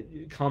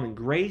common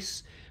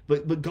grace.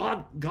 But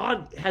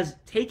God has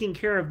taken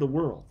care of the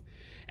world.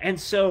 And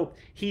so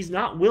he's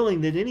not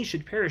willing that any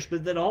should perish,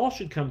 but that all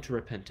should come to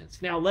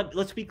repentance. Now,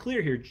 let's be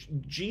clear here.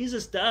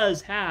 Jesus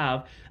does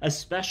have a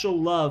special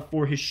love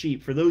for his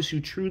sheep, for those who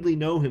truly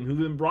know him, who've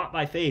been brought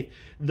by faith,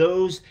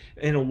 those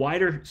in a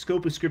wider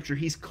scope of Scripture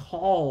he's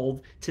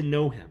called to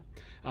know him.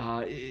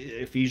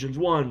 Ephesians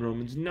 1,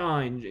 Romans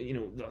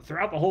 9,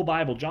 throughout the whole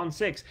Bible, John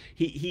 6,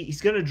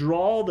 he's going to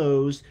draw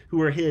those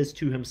who are his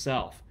to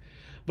himself.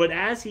 But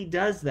as he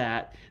does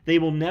that, they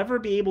will never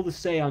be able to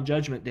say on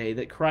Judgment Day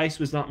that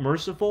Christ was not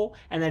merciful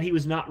and that he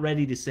was not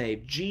ready to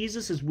save.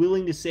 Jesus is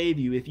willing to save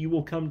you if you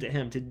will come to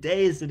him.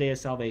 Today is the day of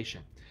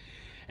salvation.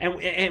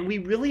 And we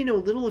really know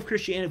little of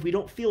Christianity if we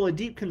don't feel a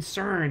deep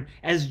concern,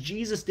 as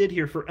Jesus did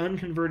here, for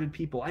unconverted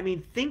people. I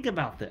mean, think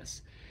about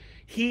this.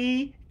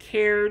 He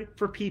cared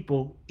for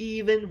people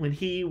even when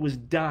he was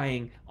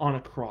dying on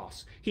a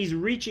cross. He's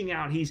reaching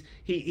out. He's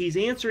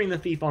answering the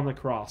thief on the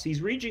cross.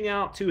 He's reaching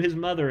out to his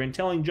mother and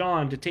telling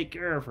John to take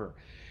care of her.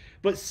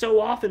 But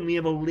so often we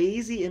have a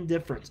lazy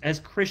indifference as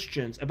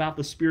Christians about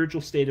the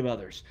spiritual state of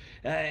others.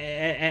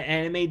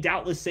 And it may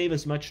doubtless save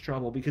us much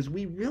trouble, because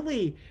we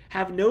really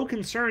have no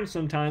concern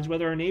sometimes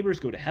whether our neighbors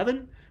go to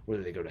heaven,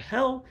 whether they go to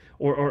hell,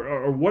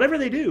 or whatever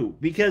they do.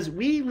 Because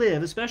we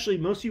live, especially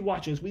most of you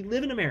watching this, we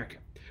live in America.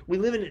 We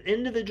live in an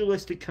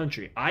individualistic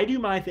country. I do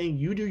my thing,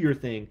 you do your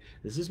thing.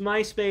 This is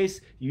my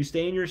space, you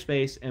stay in your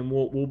space, and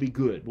we'll be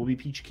good. We'll be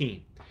peachy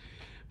keen.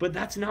 But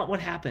that's not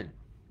what happened.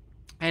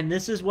 And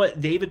this is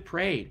what David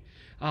prayed.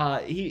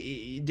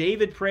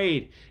 David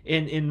prayed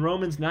in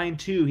Romans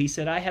 9:2. He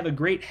said, I have a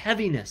great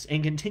heaviness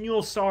and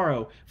continual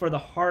sorrow for the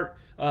heart,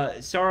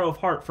 sorrow of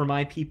heart for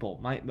my people,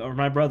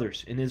 my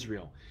brothers in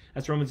Israel.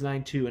 That's Romans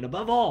 9:2. And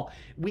above all,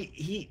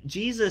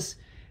 Jesus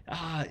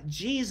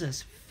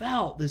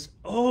felt this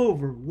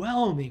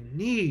overwhelming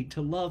need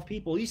to love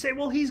people. You say,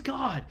 well, he's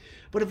God.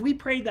 But if we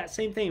prayed that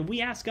same thing, if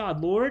we asked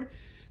God, Lord,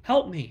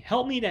 help me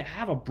to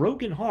have a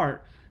broken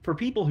heart for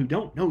people who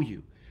don't know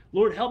you.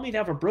 Lord, help me to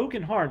have a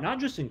broken heart, not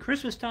just in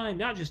Christmas time,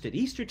 not just at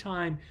Easter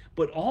time,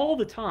 but all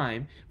the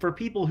time for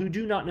people who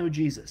do not know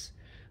Jesus.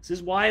 This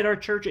is why at our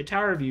church at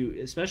Tower View,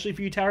 especially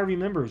for you Tower View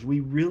members, we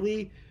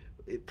really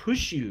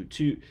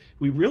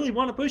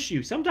want to push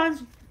you.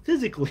 Sometimes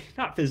physically,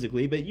 not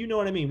physically, but you know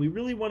what I mean. We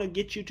really want to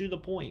get you to the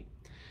point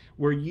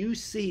where you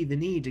see the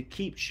need to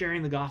keep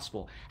sharing the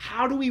gospel.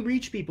 How do we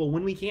reach people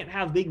when we can't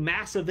have big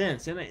mass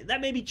events? And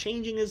that may be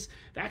changing as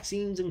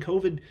vaccines and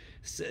COVID,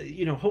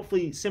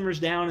 hopefully simmers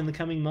down in the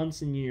coming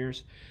months and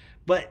years.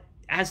 But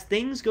as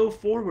things go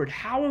forward,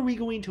 how are we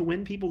going to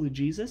win people to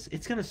Jesus?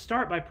 It's going to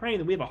start by praying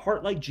that we have a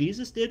heart like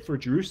Jesus did for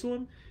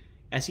Jerusalem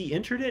as he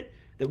entered it,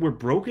 that we're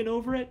broken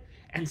over it.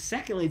 And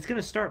secondly, it's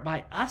going to start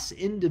by us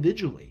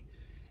individually.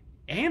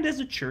 And as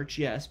a church,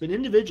 yes, but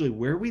individually,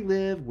 where we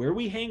live, where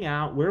we hang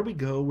out, where we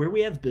go, where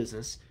we have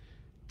business,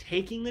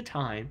 taking the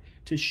time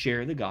to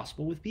share the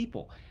gospel with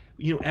people.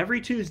 Every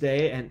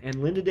Tuesday,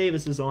 and Linda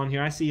Davis is on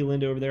here. I see you,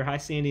 Linda, over there. Hi,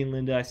 Sandy and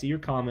Linda. I see your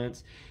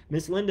comments.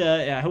 Miss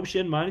Linda, I hope she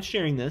didn't mind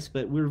sharing this,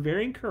 but we're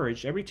very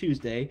encouraged every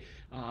Tuesday.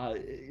 Uh,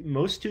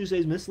 most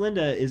Tuesdays, Miss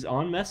Linda is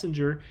on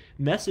Messenger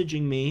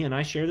messaging me, and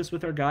I share this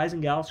with our guys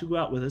and gals who go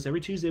out with us.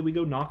 Every Tuesday, we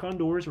go knock on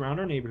doors around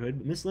our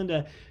neighborhood. Miss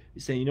Linda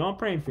is saying, I'm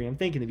praying for you. I'm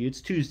thinking of you. It's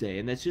Tuesday,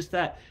 and that's just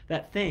that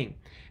thing.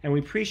 And we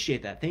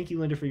appreciate that. Thank you,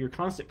 Linda, for your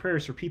constant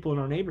prayers for people in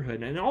our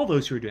neighborhood and all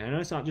those who are doing it. I know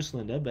it's not just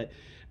Linda,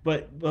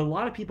 but a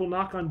lot of people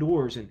knock on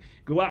doors and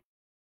go out.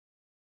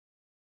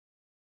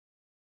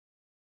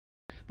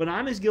 But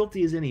I'm as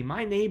guilty as any.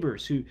 My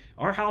neighbors, who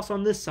our house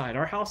on this side,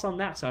 our house on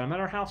that side. I'm at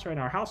our house right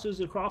now. Our house is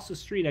across the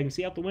street. I can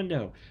see out the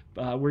window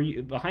where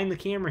you behind the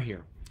camera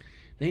here.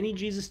 They need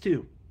Jesus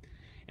too.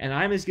 And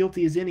I'm as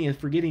guilty as any of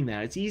forgetting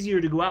that. It's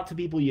easier to go out to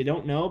people you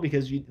don't know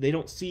because they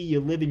don't see you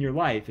living your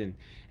life. And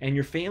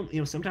your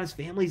family, sometimes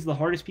family is the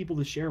hardest people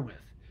to share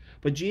with.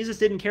 But Jesus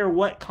didn't care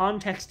what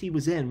context he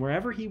was in.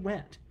 Wherever he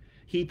went,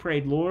 he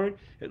prayed, Lord,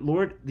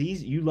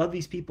 you love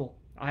these people.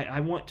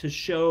 I want to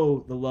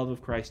show the love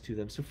of Christ to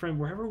them. So friend,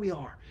 wherever we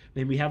are,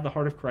 may we have the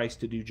heart of Christ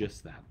to do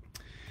just that.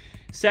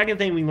 Second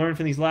thing we learn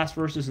from these last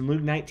verses in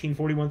Luke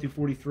 19:41 through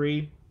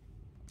 43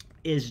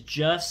 is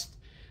just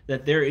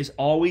that there is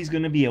always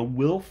going to be a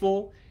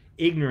willful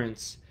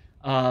ignorance.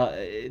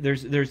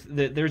 There's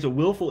a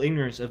willful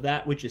ignorance of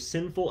that which is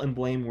sinful and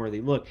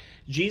blameworthy. Look,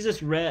 Jesus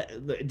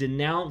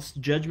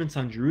denounced judgments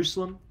on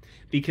Jerusalem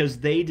because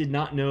they did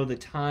not know the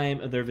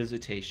time of their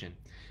visitation.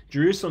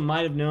 Jerusalem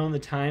might have known the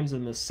times of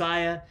the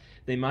Messiah.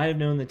 They might have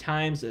known the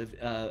times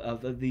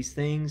of these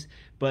things,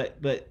 but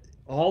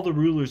all the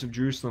rulers of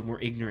Jerusalem were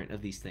ignorant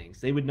of these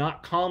things. They would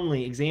not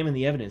calmly examine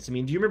the evidence. I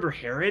mean, do you remember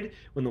Herod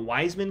when the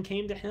wise men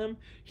came to him?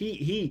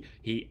 He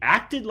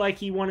acted like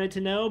he wanted to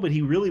know, but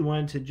he really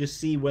wanted to just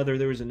see whether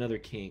there was another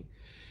king.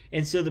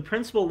 And so the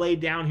principle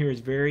laid down here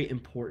is very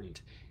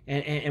important.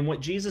 And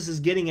what Jesus is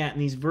getting at in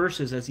these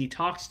verses as he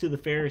talks to the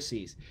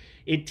Pharisees,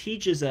 it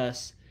teaches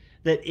us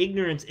that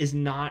ignorance is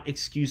not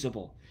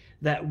excusable.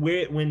 That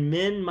when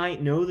men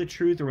might know the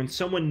truth, or when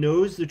someone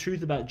knows the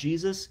truth about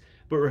Jesus,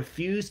 but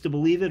refuse to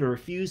believe it or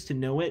refuse to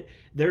know it,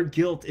 their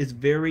guilt is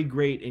very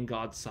great in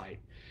God's sight.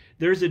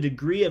 There's a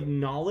degree of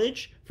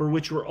knowledge for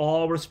which we're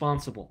all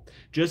responsible.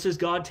 Just as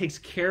God takes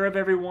care of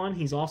everyone,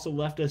 he's also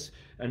left us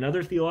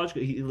another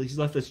theological, he's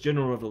left us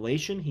general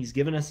revelation. He's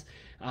given us,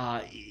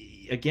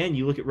 again,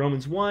 you look at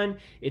Romans 1,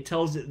 it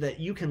tells that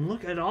you can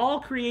look at all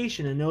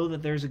creation and know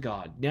that there's a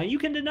God. Now you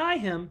can deny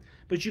him,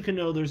 but you can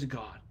know there's a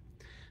God.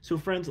 So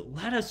friends,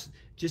 let us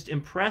just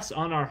impress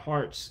on our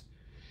hearts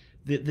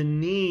the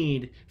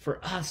need for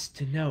us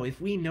to know.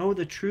 If we know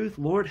the truth,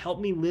 Lord, help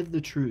me live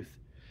the truth.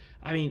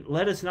 I mean,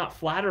 let us not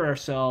flatter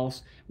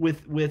ourselves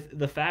with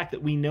the fact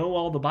that we know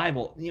all the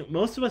Bible.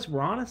 Most of us,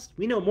 we're honest,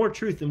 we know more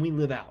truth than we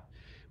live out.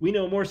 We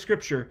know more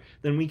scripture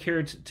than we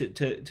care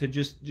to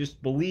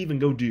just believe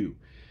and go do.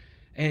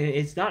 And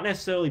it's not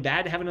necessarily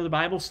bad to have another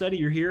Bible study.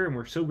 You're here, and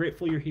we're so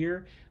grateful you're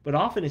here. But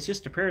often it's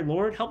just a prayer,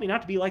 Lord, help me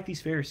not to be like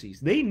these Pharisees.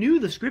 They knew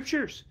the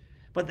scriptures,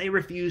 but they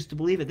refused to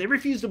believe it. They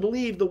refused to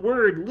believe the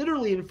word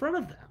literally in front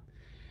of them.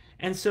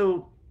 And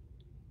so,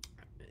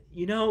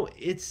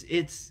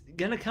 it's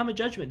going to come a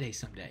judgment day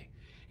someday.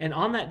 And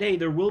on that day,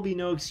 there will be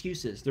no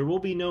excuses. There will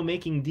be no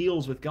making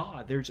deals with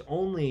God. There's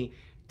only,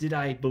 did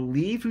I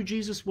believe who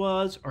Jesus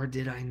was or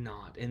did I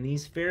not? And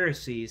these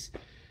Pharisees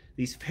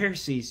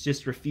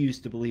just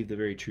refused to believe the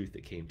very truth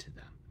that came to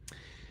them.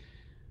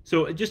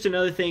 So just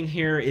another thing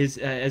here is,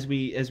 as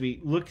we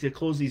look to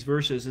close these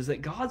verses, is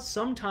that God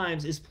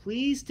sometimes is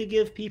pleased to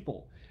give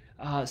people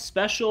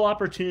special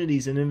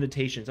opportunities and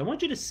invitations. I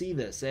want you to see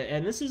this,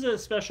 and this is a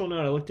special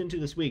note I looked into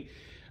this week.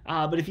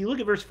 But if you look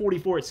at verse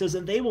 44, it says,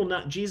 and they will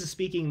not, Jesus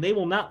speaking, they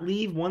will not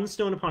leave one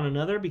stone upon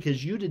another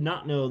because you did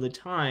not know the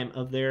time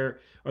of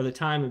the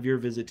time of your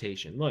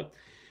visitation. Look,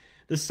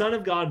 the Son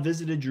of God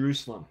visited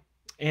Jerusalem,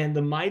 and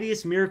the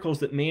mightiest miracles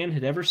that man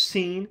had ever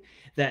seen,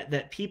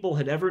 that people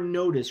had ever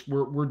noticed,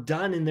 were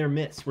done in their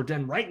midst, were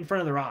done right in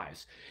front of their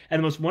eyes. And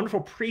the most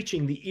wonderful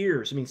preaching, the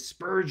ears,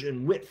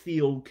 Spurgeon,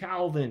 Whitefield,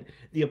 Calvin,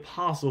 the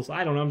apostles,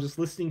 I don't know, I'm just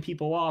listing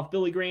people off,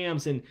 Billy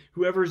Graham's, and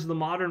whoever's the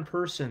modern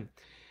person,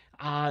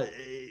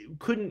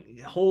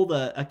 couldn't hold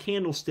a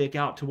candlestick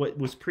out to what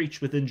was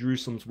preached within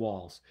Jerusalem's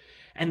walls.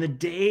 And the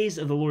days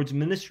of the Lord's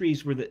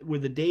ministries were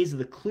the days of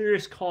the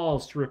clearest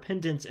calls to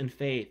repentance and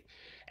faith.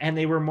 And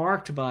they were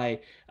marked by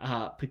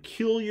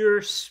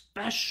peculiar,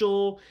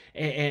 special,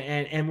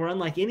 and were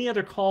unlike any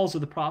other calls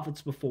of the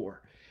prophets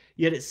before.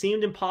 Yet it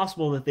seemed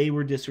impossible that they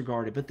were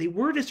disregarded, but they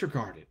were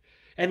disregarded.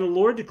 And the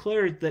Lord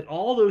declared that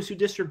all those who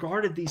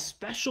disregarded these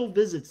special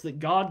visits that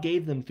God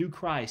gave them through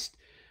Christ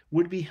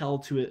would be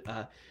held to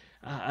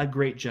a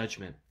great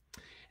judgment.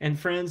 And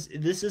friends,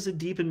 this is a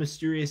deep and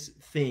mysterious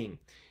thing.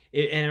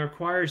 And it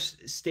requires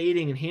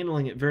stating and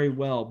handling it very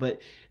well.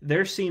 But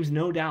there seems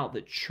no doubt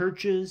that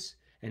churches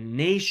and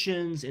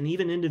nations and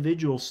even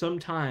individuals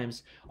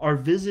sometimes are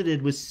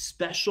visited with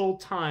special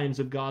times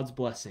of God's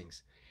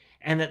blessings,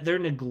 and that their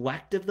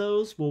neglect of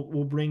those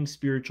will bring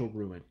spiritual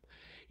ruin.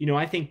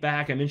 I think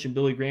back, I mentioned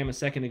Billy Graham a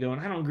second ago,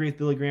 and I don't agree with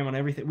Billy Graham on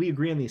everything. We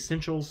agree on the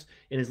essentials.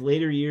 In his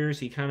later years,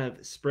 he kind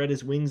of spread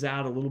his wings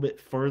out a little bit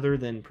further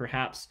than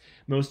perhaps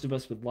most of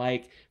us would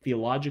like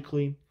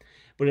theologically.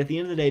 But at the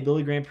end of the day,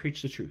 Billy Graham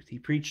preached the truth. He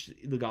preached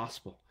the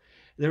gospel.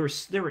 There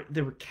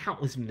were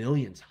countless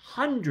millions,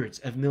 hundreds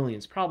of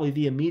millions, probably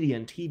via media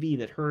and TV,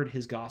 that heard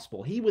his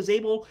gospel. He was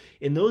able,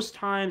 in those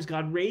times,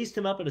 God raised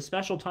him up at a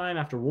special time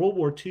after World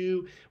War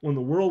II, when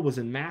the world was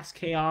in mass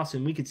chaos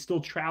and we could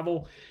still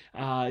travel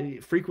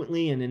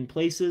frequently and in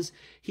places.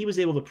 He was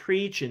able to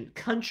preach in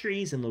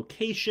countries and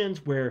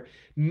locations where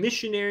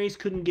missionaries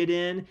couldn't get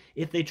in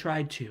if they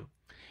tried to.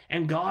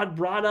 And God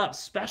brought up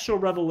special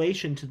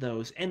revelation to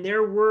those. And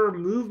there were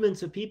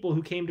movements of people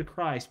who came to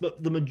Christ.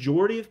 But the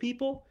majority of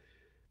people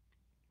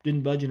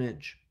didn't budge an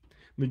inch.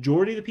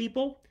 Majority of the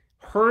people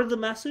heard the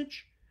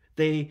message.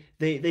 They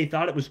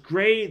thought it was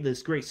great,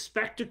 this great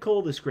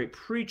spectacle, this great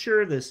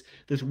preacher, this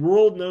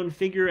world-known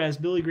figure as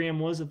Billy Graham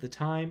was at the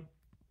time.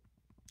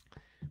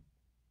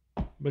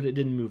 But it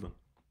didn't move them.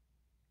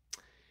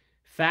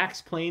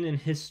 Facts plain in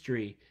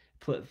history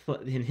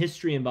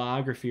and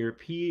biography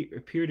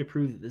appear to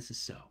prove that this is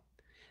so.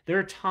 There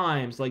are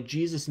times, like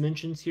Jesus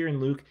mentions here in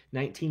Luke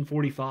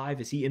 19:45,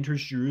 as he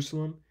enters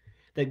Jerusalem,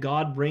 that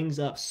God brings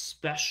up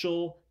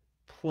special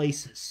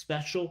places,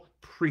 special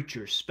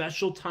preachers,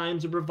 special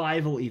times of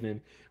revival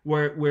even,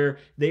 where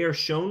they are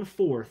shown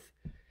forth,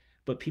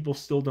 but people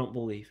still don't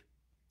believe.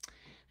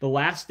 The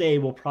last day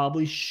will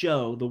probably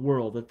show the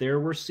world that there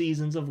were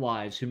seasons of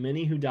lives,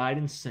 many who died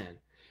in sin,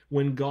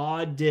 when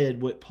God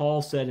did what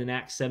Paul said in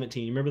Acts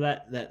 17. You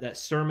remember that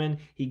sermon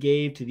he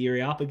gave to the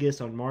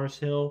Areopagus on Mars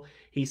Hill?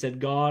 He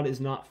said, God is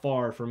not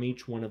far from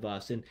each one of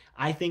us. And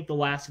I think the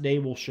last day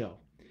will show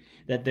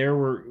that there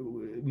were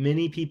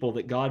many people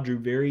that God drew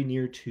very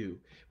near to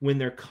when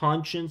their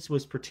conscience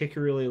was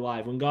particularly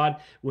alive.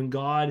 When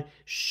God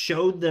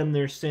showed them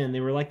their sin,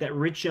 they were like that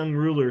rich young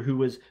ruler who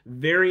was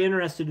very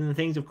interested in the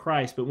things of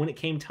Christ, but when it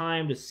came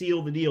time to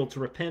seal the deal, to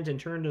repent and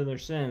turn to their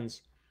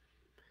sins,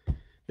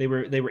 they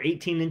were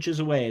 18 inches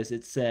away, as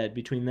it said,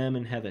 between them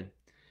and heaven.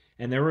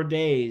 And there were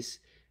days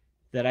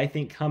that I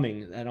think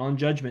coming, that on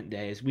Judgment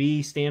Day, as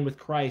we stand with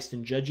Christ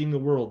and judging the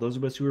world, those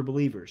of us who are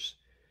believers,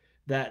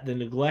 that the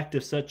neglect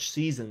of such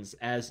seasons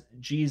as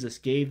Jesus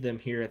gave them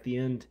here at the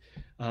end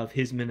of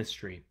his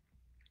ministry.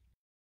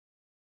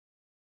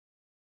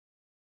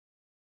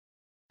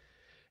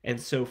 And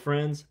so,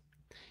 friends,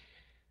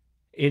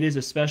 it is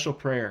a special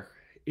prayer.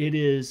 It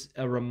is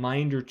a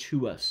reminder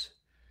to us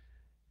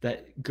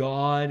that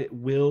God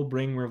will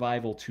bring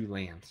revival to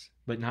lands,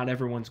 but not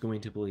everyone's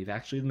going to believe.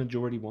 Actually, the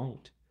majority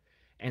won't.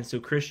 And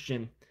so,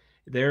 Christian,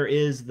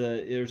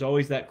 there's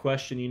always that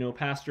question,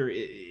 Pastor,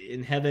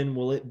 in heaven,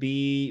 will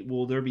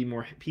there be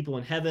more people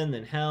in heaven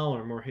than hell,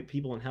 or more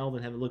people in hell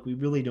than heaven? Look, we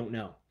really don't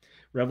know.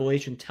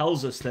 Revelation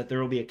tells us that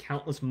there will be a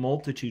countless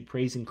multitude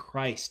praising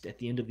Christ at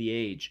the end of the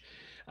age.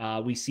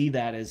 We see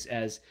that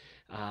as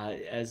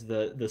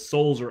the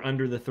souls are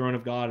under the throne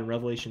of God in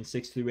Revelation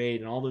 6-8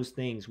 and all those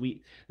things.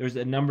 There's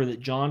a number that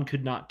John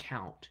could not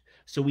count.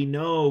 So we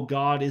know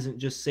God isn't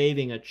just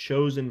saving a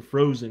chosen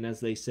frozen, as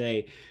they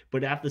say,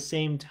 but at the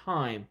same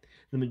time,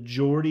 the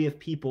majority of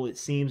people, it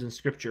seems in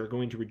Scripture, are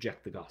going to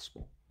reject the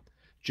gospel,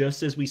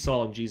 just as we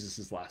saw in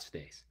Jesus' last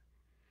days.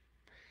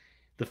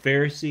 The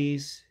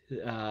Pharisees,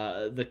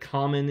 the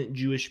common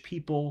Jewish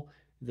people,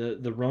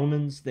 the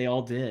Romans, they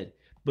all did.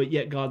 But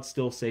yet God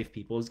still saved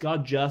people. Is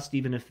God just,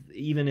 even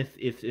if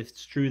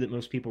it's true that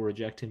most people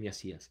reject him? Yes,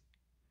 he is.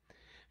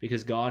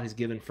 Because God has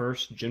given,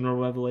 first, general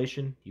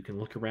revelation. You can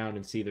look around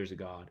and see there's a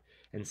God.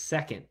 And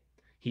second,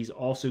 he's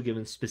also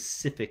given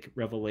specific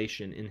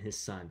revelation in his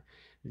Son.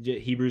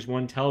 Hebrews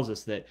 1 tells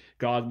us that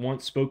God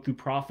once spoke through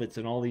prophets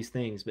and all these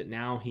things, but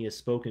now he has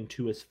spoken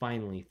to us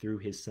finally through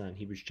his Son,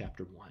 Hebrews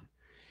chapter 1.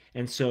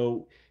 And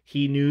so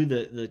he knew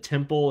that the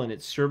temple and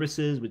its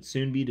services would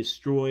soon be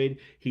destroyed.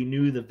 He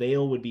knew the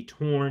veil would be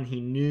torn. He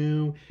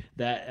knew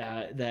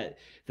that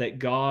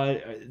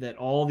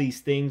all these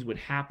things would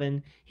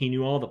happen. He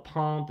knew all the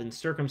pomp and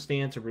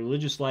circumstance of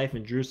religious life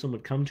in Jerusalem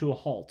would come to a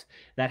halt.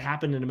 That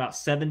happened in about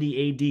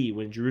 70 AD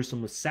when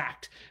Jerusalem was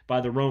sacked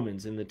by the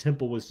Romans and the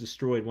temple was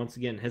destroyed. Once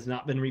again, has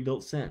not been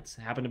rebuilt since.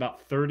 It happened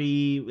about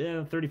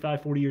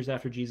 35, 40 years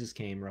after Jesus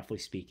came, roughly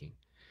speaking.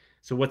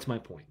 So what's my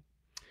point?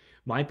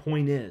 My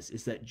point is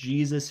that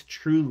Jesus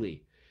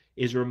truly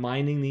is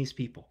reminding these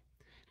people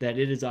that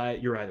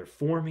you're either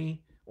for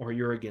me or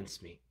you're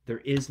against me. There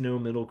is no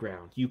middle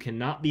ground. You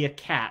cannot be a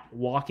cat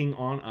walking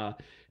on a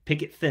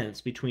picket fence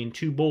between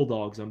two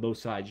bulldogs on both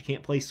sides. You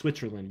can't play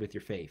Switzerland with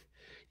your faith.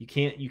 You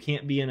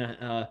can't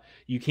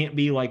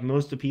be like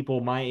most of the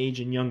people my age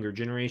and younger,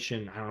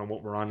 generation, I don't know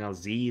what we're on now,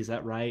 Z, is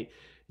that right?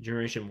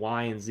 Generation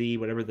Y and Z,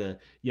 whatever the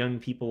young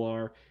people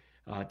are.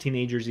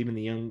 Teenagers, even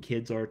the young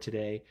kids are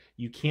today.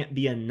 You can't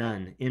be a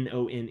nun,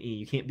 N-O-N-E.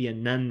 You can't be a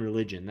nun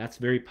religion. That's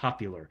very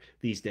popular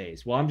these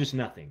days. Well, I'm just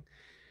nothing.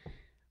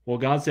 Well,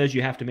 God says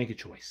you have to make a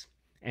choice.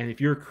 And if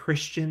you're a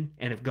Christian,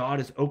 and if God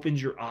has opened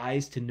your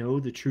eyes to know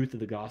the truth of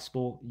the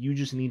gospel, you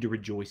just need to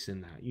rejoice in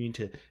that. You need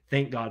to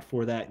thank God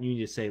for that. You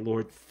need to say,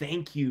 Lord,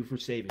 thank you for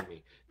saving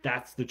me.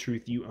 That's the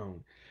truth you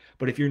own.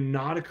 But if you're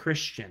not a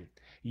Christian,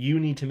 You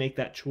need to make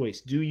that choice.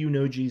 Do you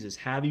know Jesus?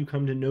 Have you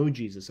come to know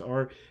Jesus?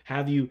 Or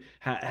do you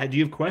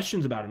have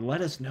questions about him?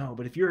 Let us know.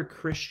 But if you're a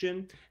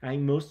Christian, I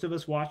think most of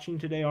us watching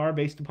today are,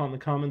 based upon the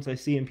comments I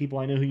see and people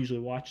I know who usually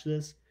watch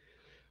this,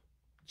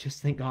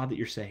 just thank God that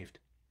you're saved.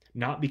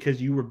 Not because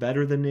you were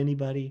better than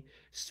anybody,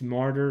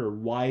 smarter or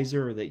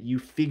wiser, or that you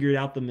figured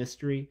out the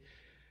mystery,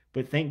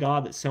 but thank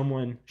God that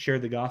someone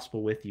shared the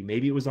gospel with you.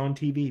 Maybe it was on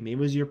TV. Maybe it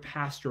was your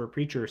pastor or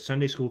preacher or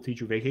Sunday school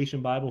teacher,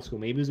 vacation Bible school.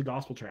 Maybe it was a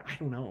gospel tract. I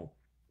don't know.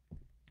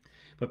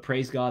 But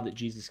praise God that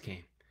Jesus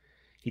came.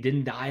 He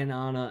didn't die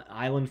on an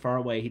island far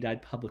away. He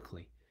died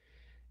publicly.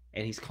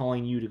 And he's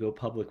calling you to go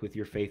public with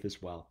your faith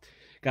as well.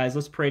 Guys,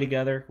 let's pray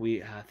together.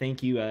 We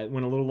thank you. It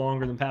went a little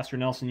longer than Pastor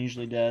Nelson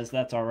usually does.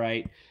 That's all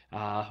right.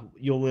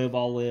 You'll live,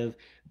 I'll live.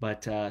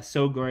 But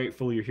so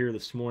grateful you're here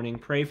this morning.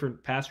 Pray for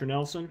Pastor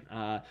Nelson.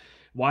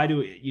 Why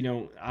do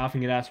I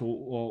often get asked,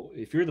 well,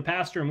 if you're the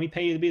pastor and we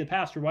pay you to be the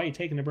pastor, why are you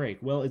taking a break?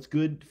 Well, it's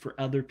good for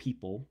other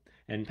people.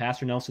 And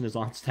Pastor Nelson is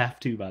on staff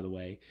too, by the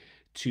way,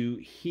 to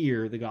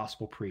hear the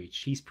gospel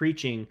preached. He's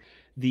preaching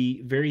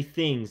the very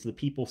things the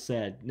people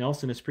said.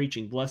 Nelson is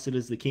preaching, blessed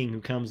is the King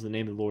who comes in the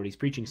name of the Lord. He's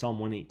preaching Psalm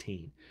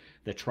 118,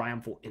 the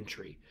triumphal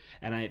entry.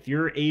 And if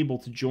you're able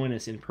to join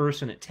us in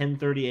person at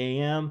 10:30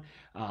 a.m.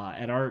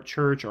 At our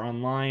church or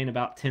online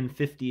about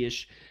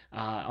 10:50-ish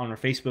on our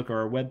Facebook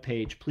or our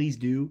webpage, please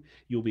do.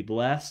 You'll be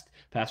blessed.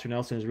 Pastor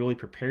Nelson is really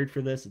prepared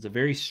for this. It's a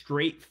very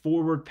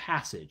straightforward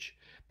passage,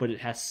 but it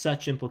has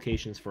such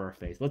implications for our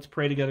faith. Let's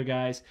pray together,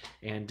 guys,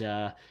 and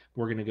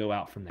we're going to go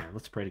out from there.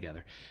 Let's pray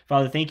together.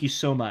 Father, thank you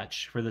so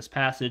much for this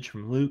passage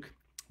from Luke.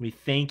 We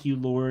thank you,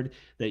 Lord,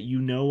 that you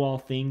know all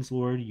things,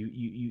 Lord.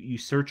 You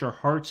search our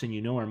hearts and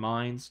you know our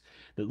minds,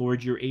 that,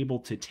 Lord, you're able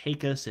to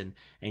take us and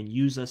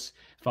use us,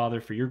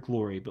 Father, for your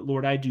glory. But,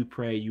 Lord, I do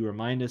pray you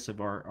remind us of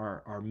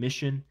our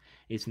mission.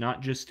 It's not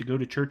just to go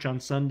to church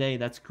on Sunday.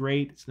 That's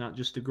great. It's not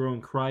just to grow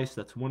in Christ.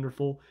 That's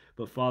wonderful.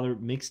 But, Father,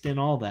 mixed in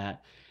all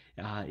that,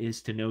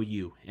 is to know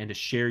you and to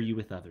share you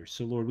with others.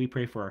 So, Lord, we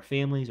pray for our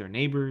families, our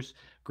neighbors,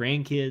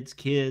 grandkids,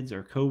 kids,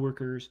 our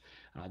coworkers,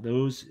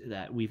 those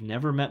that we've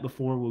never met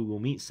before, we will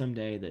meet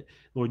someday, that,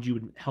 Lord, you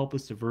would help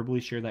us to verbally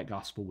share that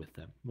gospel with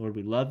them. Lord,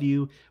 we love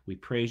you. We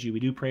praise you.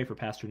 We do pray for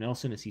Pastor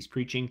Nelson as he's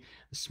preaching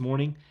this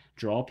morning.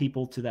 Draw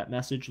people to that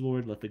message,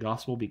 Lord. Let the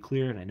gospel be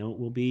clear, and I know it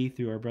will be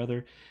through our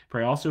brother.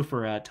 Pray also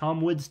for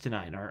Tom Woods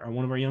tonight,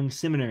 one of our young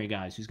seminary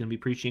guys who's going to be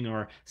preaching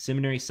our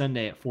seminary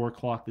Sunday at 4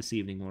 o'clock this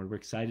evening, Lord. We're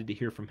excited to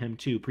hear from him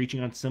too,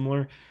 preaching on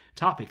similar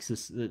topics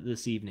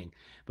this evening.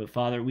 But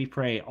Father, we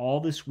pray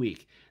all this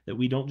week that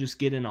we don't just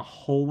get in a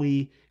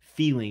holy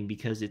feeling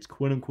because it's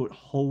quote unquote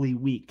Holy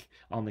Week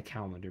on the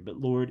calendar,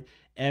 but Lord,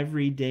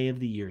 every day of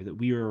the year that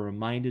we are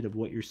reminded of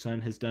what your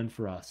Son has done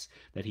for us,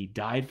 that he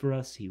died for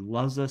us, he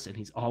loves us, and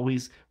he's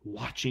always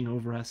watching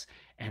over us,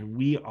 and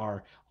we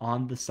are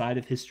on the side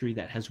of history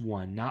that has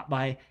won, not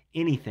by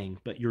anything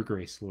but your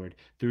grace, Lord,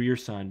 through your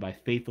Son, by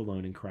faith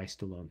alone in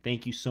Christ alone.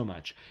 Thank you so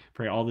much.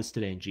 Pray all this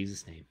today in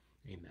Jesus' name.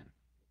 Amen.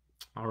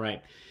 All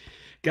right.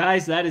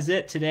 Guys, that is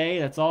it today.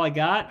 That's all I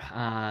got.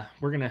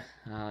 We're going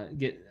to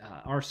get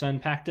our son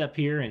packed up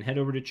here and head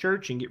over to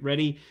church and get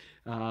ready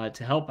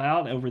to help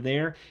out over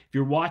there. If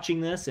you're watching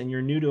this and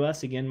you're new to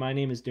us, again, my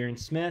name is Darren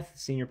Smith,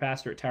 Senior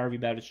Pastor at Tower View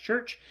Baptist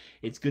Church.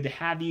 It's good to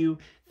have you.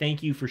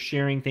 Thank you for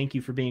sharing. Thank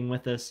you for being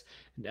with us.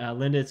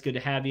 Linda, it's good to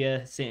have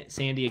you.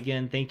 Sandy,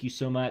 again, thank you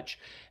so much.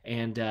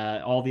 And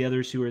all the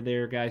others who are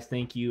there, guys,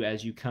 thank you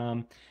as you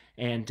come.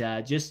 And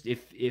just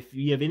if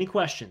you have any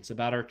questions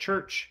about our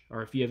church,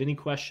 or if you have any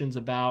questions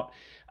about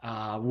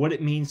what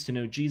it means to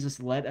know Jesus,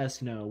 let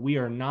us know. We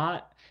are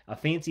not a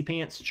fancy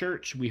pants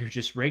church. We are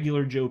just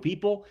regular Joe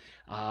people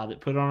that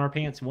put on our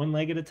pants one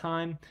leg at a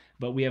time.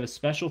 But we have a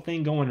special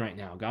thing going right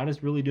now. God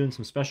is really doing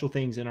some special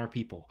things in our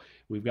people.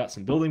 We've got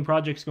some building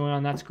projects going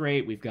on. That's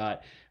great. We've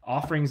got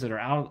offerings that are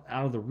out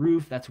of the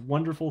roof. That's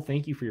wonderful.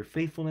 Thank you for your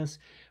faithfulness.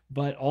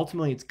 But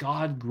ultimately, it's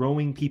God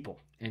growing people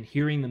and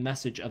hearing the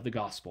message of the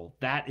gospel.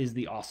 That is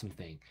the awesome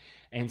thing.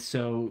 And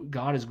so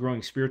God is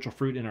growing spiritual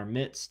fruit in our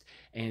midst.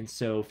 And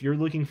so if you're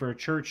looking for a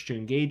church to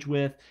engage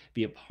with,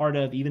 be a part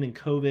of, even in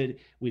COVID,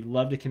 we'd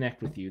love to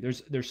connect with you.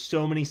 There's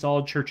so many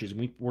solid churches.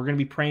 We're going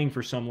to be praying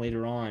for some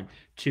later on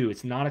too.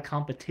 It's not a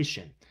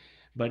competition.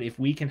 But if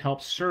we can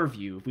help serve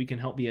you, if we can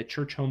help be a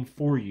church home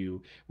for you,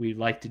 we'd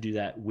like to do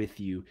that with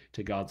you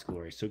to God's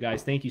glory. So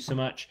guys, thank you so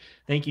much.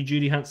 Thank you,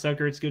 Judy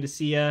Hunt-Sucker. It's good to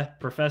see you.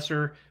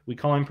 Professor, we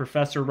call him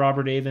Professor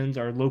Robert Avens,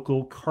 our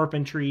local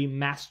carpentry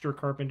master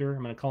carpenter.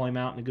 I'm going to call him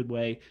out in a good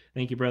way.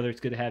 Thank you, brother. It's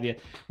good to have you.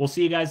 We'll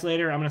see you guys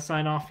later. I'm going to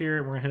sign off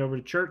here. We're going to head over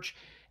to church.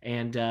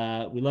 And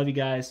we love you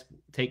guys.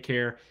 Take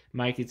care.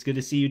 Mike, it's good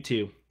to see you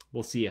too.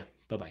 We'll see you.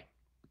 Bye-bye.